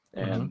now.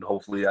 And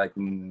hopefully I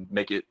can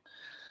make it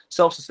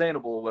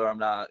self-sustainable where I'm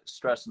not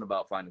stressing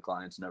about finding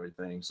clients and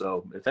everything.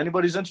 So if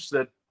anybody's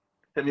interested,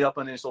 hit me up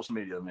on any social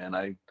media, man.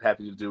 I'm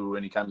happy to do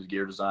any kind of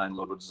gear design,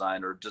 logo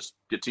design, or just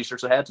get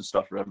t-shirts and hats and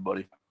stuff for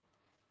everybody.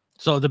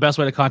 So the best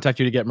way to contact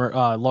you to get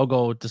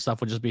logo to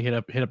stuff would just be hit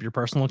up your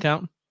personal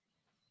account?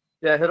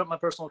 Yeah, hit up my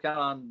personal account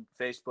on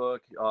Facebook.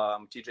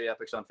 I'm TJ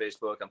Epixx on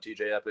Facebook. I'm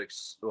TJ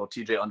Epixx,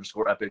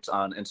 TJ_Epixx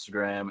on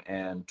Instagram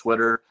and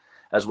Twitter,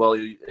 as well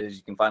as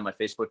you can find my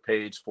Facebook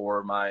page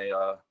for my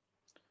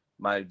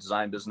my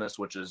design business,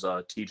 which is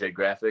TJ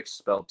Graphics,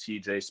 spelled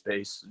TJ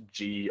space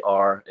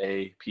GRAPHIXX.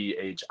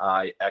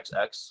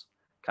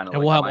 Kind of.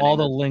 And we'll have all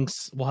the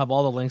links. We'll have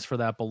all the links for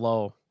that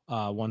below.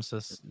 Once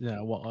this,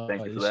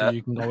 thank you for so that.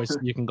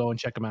 you can go and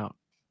check them out.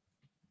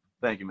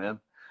 Thank you, man.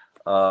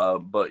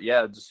 But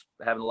yeah, just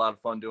having a lot of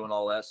fun doing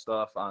all that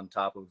stuff on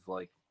top of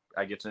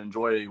I get to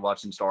enjoy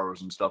watching Star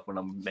Wars and stuff when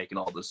I'm making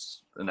all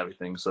this and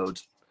everything. So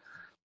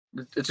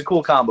it's a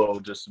cool combo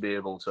just to be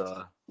able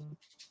to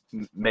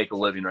make a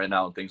living right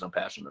now and things I'm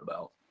passionate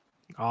about.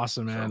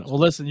 Awesome, man. Well,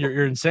 listen,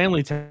 you're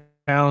insanely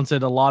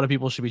talented. A lot of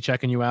people should be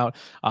checking you out.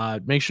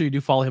 Make sure you do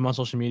follow him on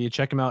social media.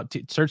 Check him out.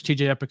 Search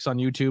TJ Epixx on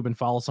YouTube and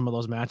follow some of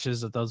those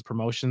matches at those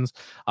promotions.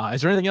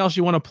 Is there anything else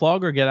you want to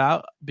plug or get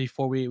out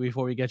before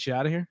we get you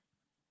out of here?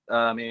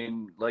 I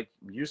mean, like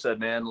you said,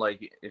 man,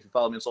 if you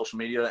follow me on social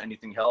media,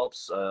 anything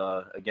helps.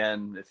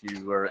 Again, if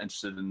you are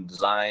interested in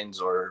designs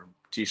or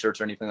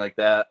t-shirts or anything like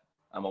that,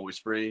 I'm always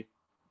free.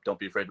 Don't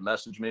be afraid to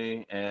message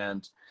me.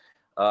 And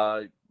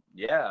besides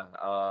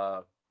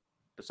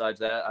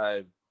that,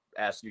 I've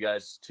asked you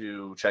guys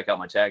to check out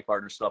my tag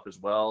partner stuff as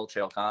well.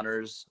 Chael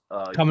Connors.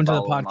 Coming to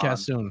the podcast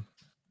soon.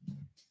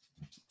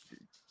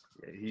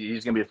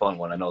 He's going to be a fun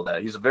one. I know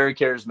that. He's very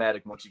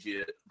charismatic once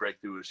you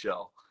break through his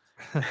shell.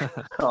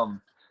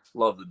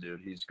 Love the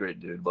dude. He's a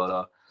great dude.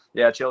 But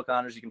Chael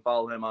Connors, you can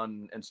follow him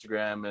on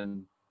Instagram,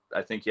 and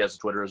I think he has a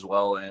Twitter as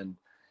well. And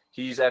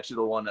he's actually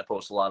the one that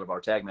posts a lot of our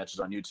tag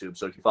matches on YouTube.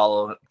 So if you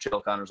follow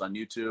Chael Connors on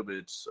YouTube,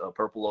 it's a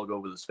purple logo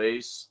with his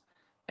face,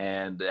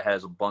 and it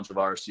has a bunch of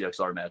our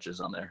CXR matches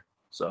on there.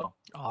 So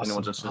if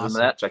anyone's interested in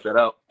that, check that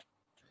out.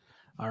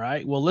 All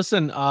right. Well,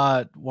 listen,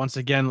 once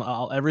again,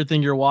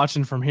 everything you're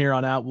watching from here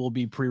on out will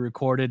be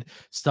pre-recorded,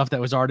 stuff that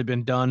was already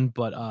been done,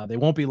 but they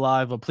won't be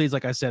live. But please,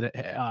 like I said,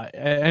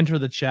 enter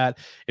the chat.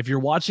 If you're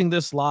watching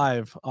this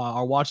live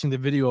or watching the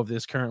video of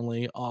this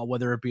currently,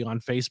 whether it be on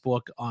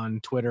Facebook, on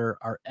Twitter,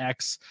 or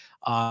X,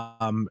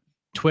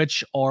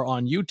 Twitch, or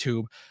on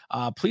YouTube,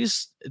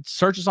 please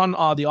search us on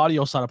the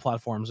audio side of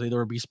platforms.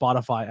 Either it be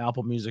Spotify,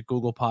 Apple Music,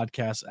 Google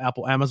Podcasts,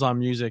 Amazon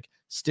Music,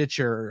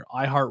 Stitcher,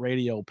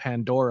 iHeartRadio,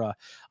 Pandora.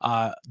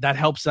 That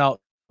helps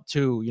out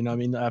too. You know,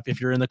 if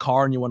you're in the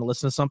car and you want to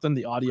listen to something,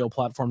 the audio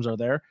platforms are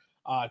there.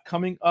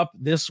 Coming up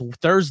this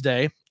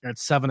Thursday at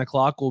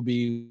 7:00 will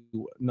be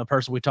the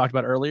person we talked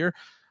about earlier.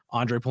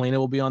 Andre Polina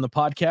will be on the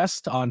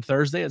podcast on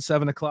Thursday at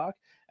 7:00,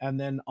 and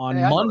then on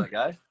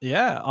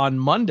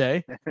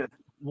Monday,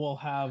 we'll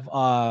have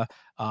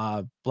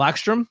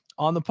Blackstrom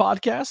on the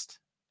podcast,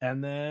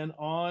 and then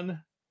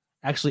on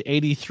Actually,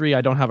 83,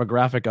 I don't have a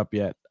graphic up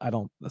yet.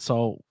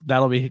 So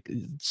that'll be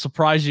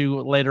surprise you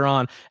later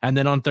on. And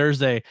then on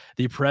Thursday,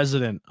 the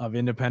president of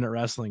independent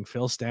wrestling,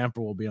 Phil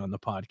Stamper, will be on the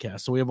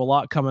podcast. So we have a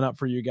lot coming up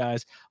for you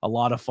guys, a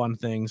lot of fun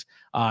things.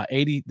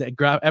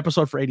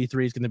 Episode for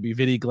 83 is going to be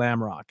Viddy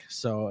Glamrock.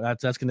 So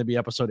that's going to be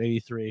episode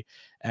 83.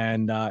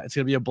 And it's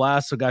going to be a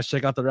blast. So guys,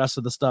 check out the rest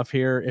of the stuff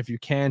here. If you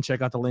can,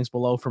 check out the links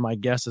below for my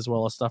guests as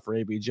well as stuff for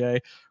ABJ.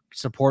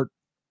 Support,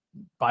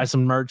 buy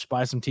some merch,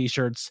 buy some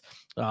t-shirts,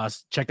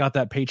 check out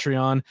that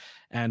Patreon,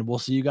 and we'll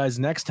see you guys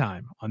next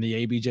time on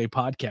the ABJ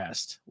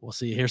podcast. We'll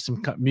see you. Here's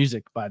some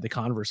music by the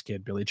Converse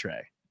Kid, Billy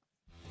Trey.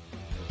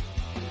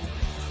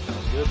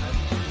 Sounds good,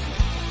 man.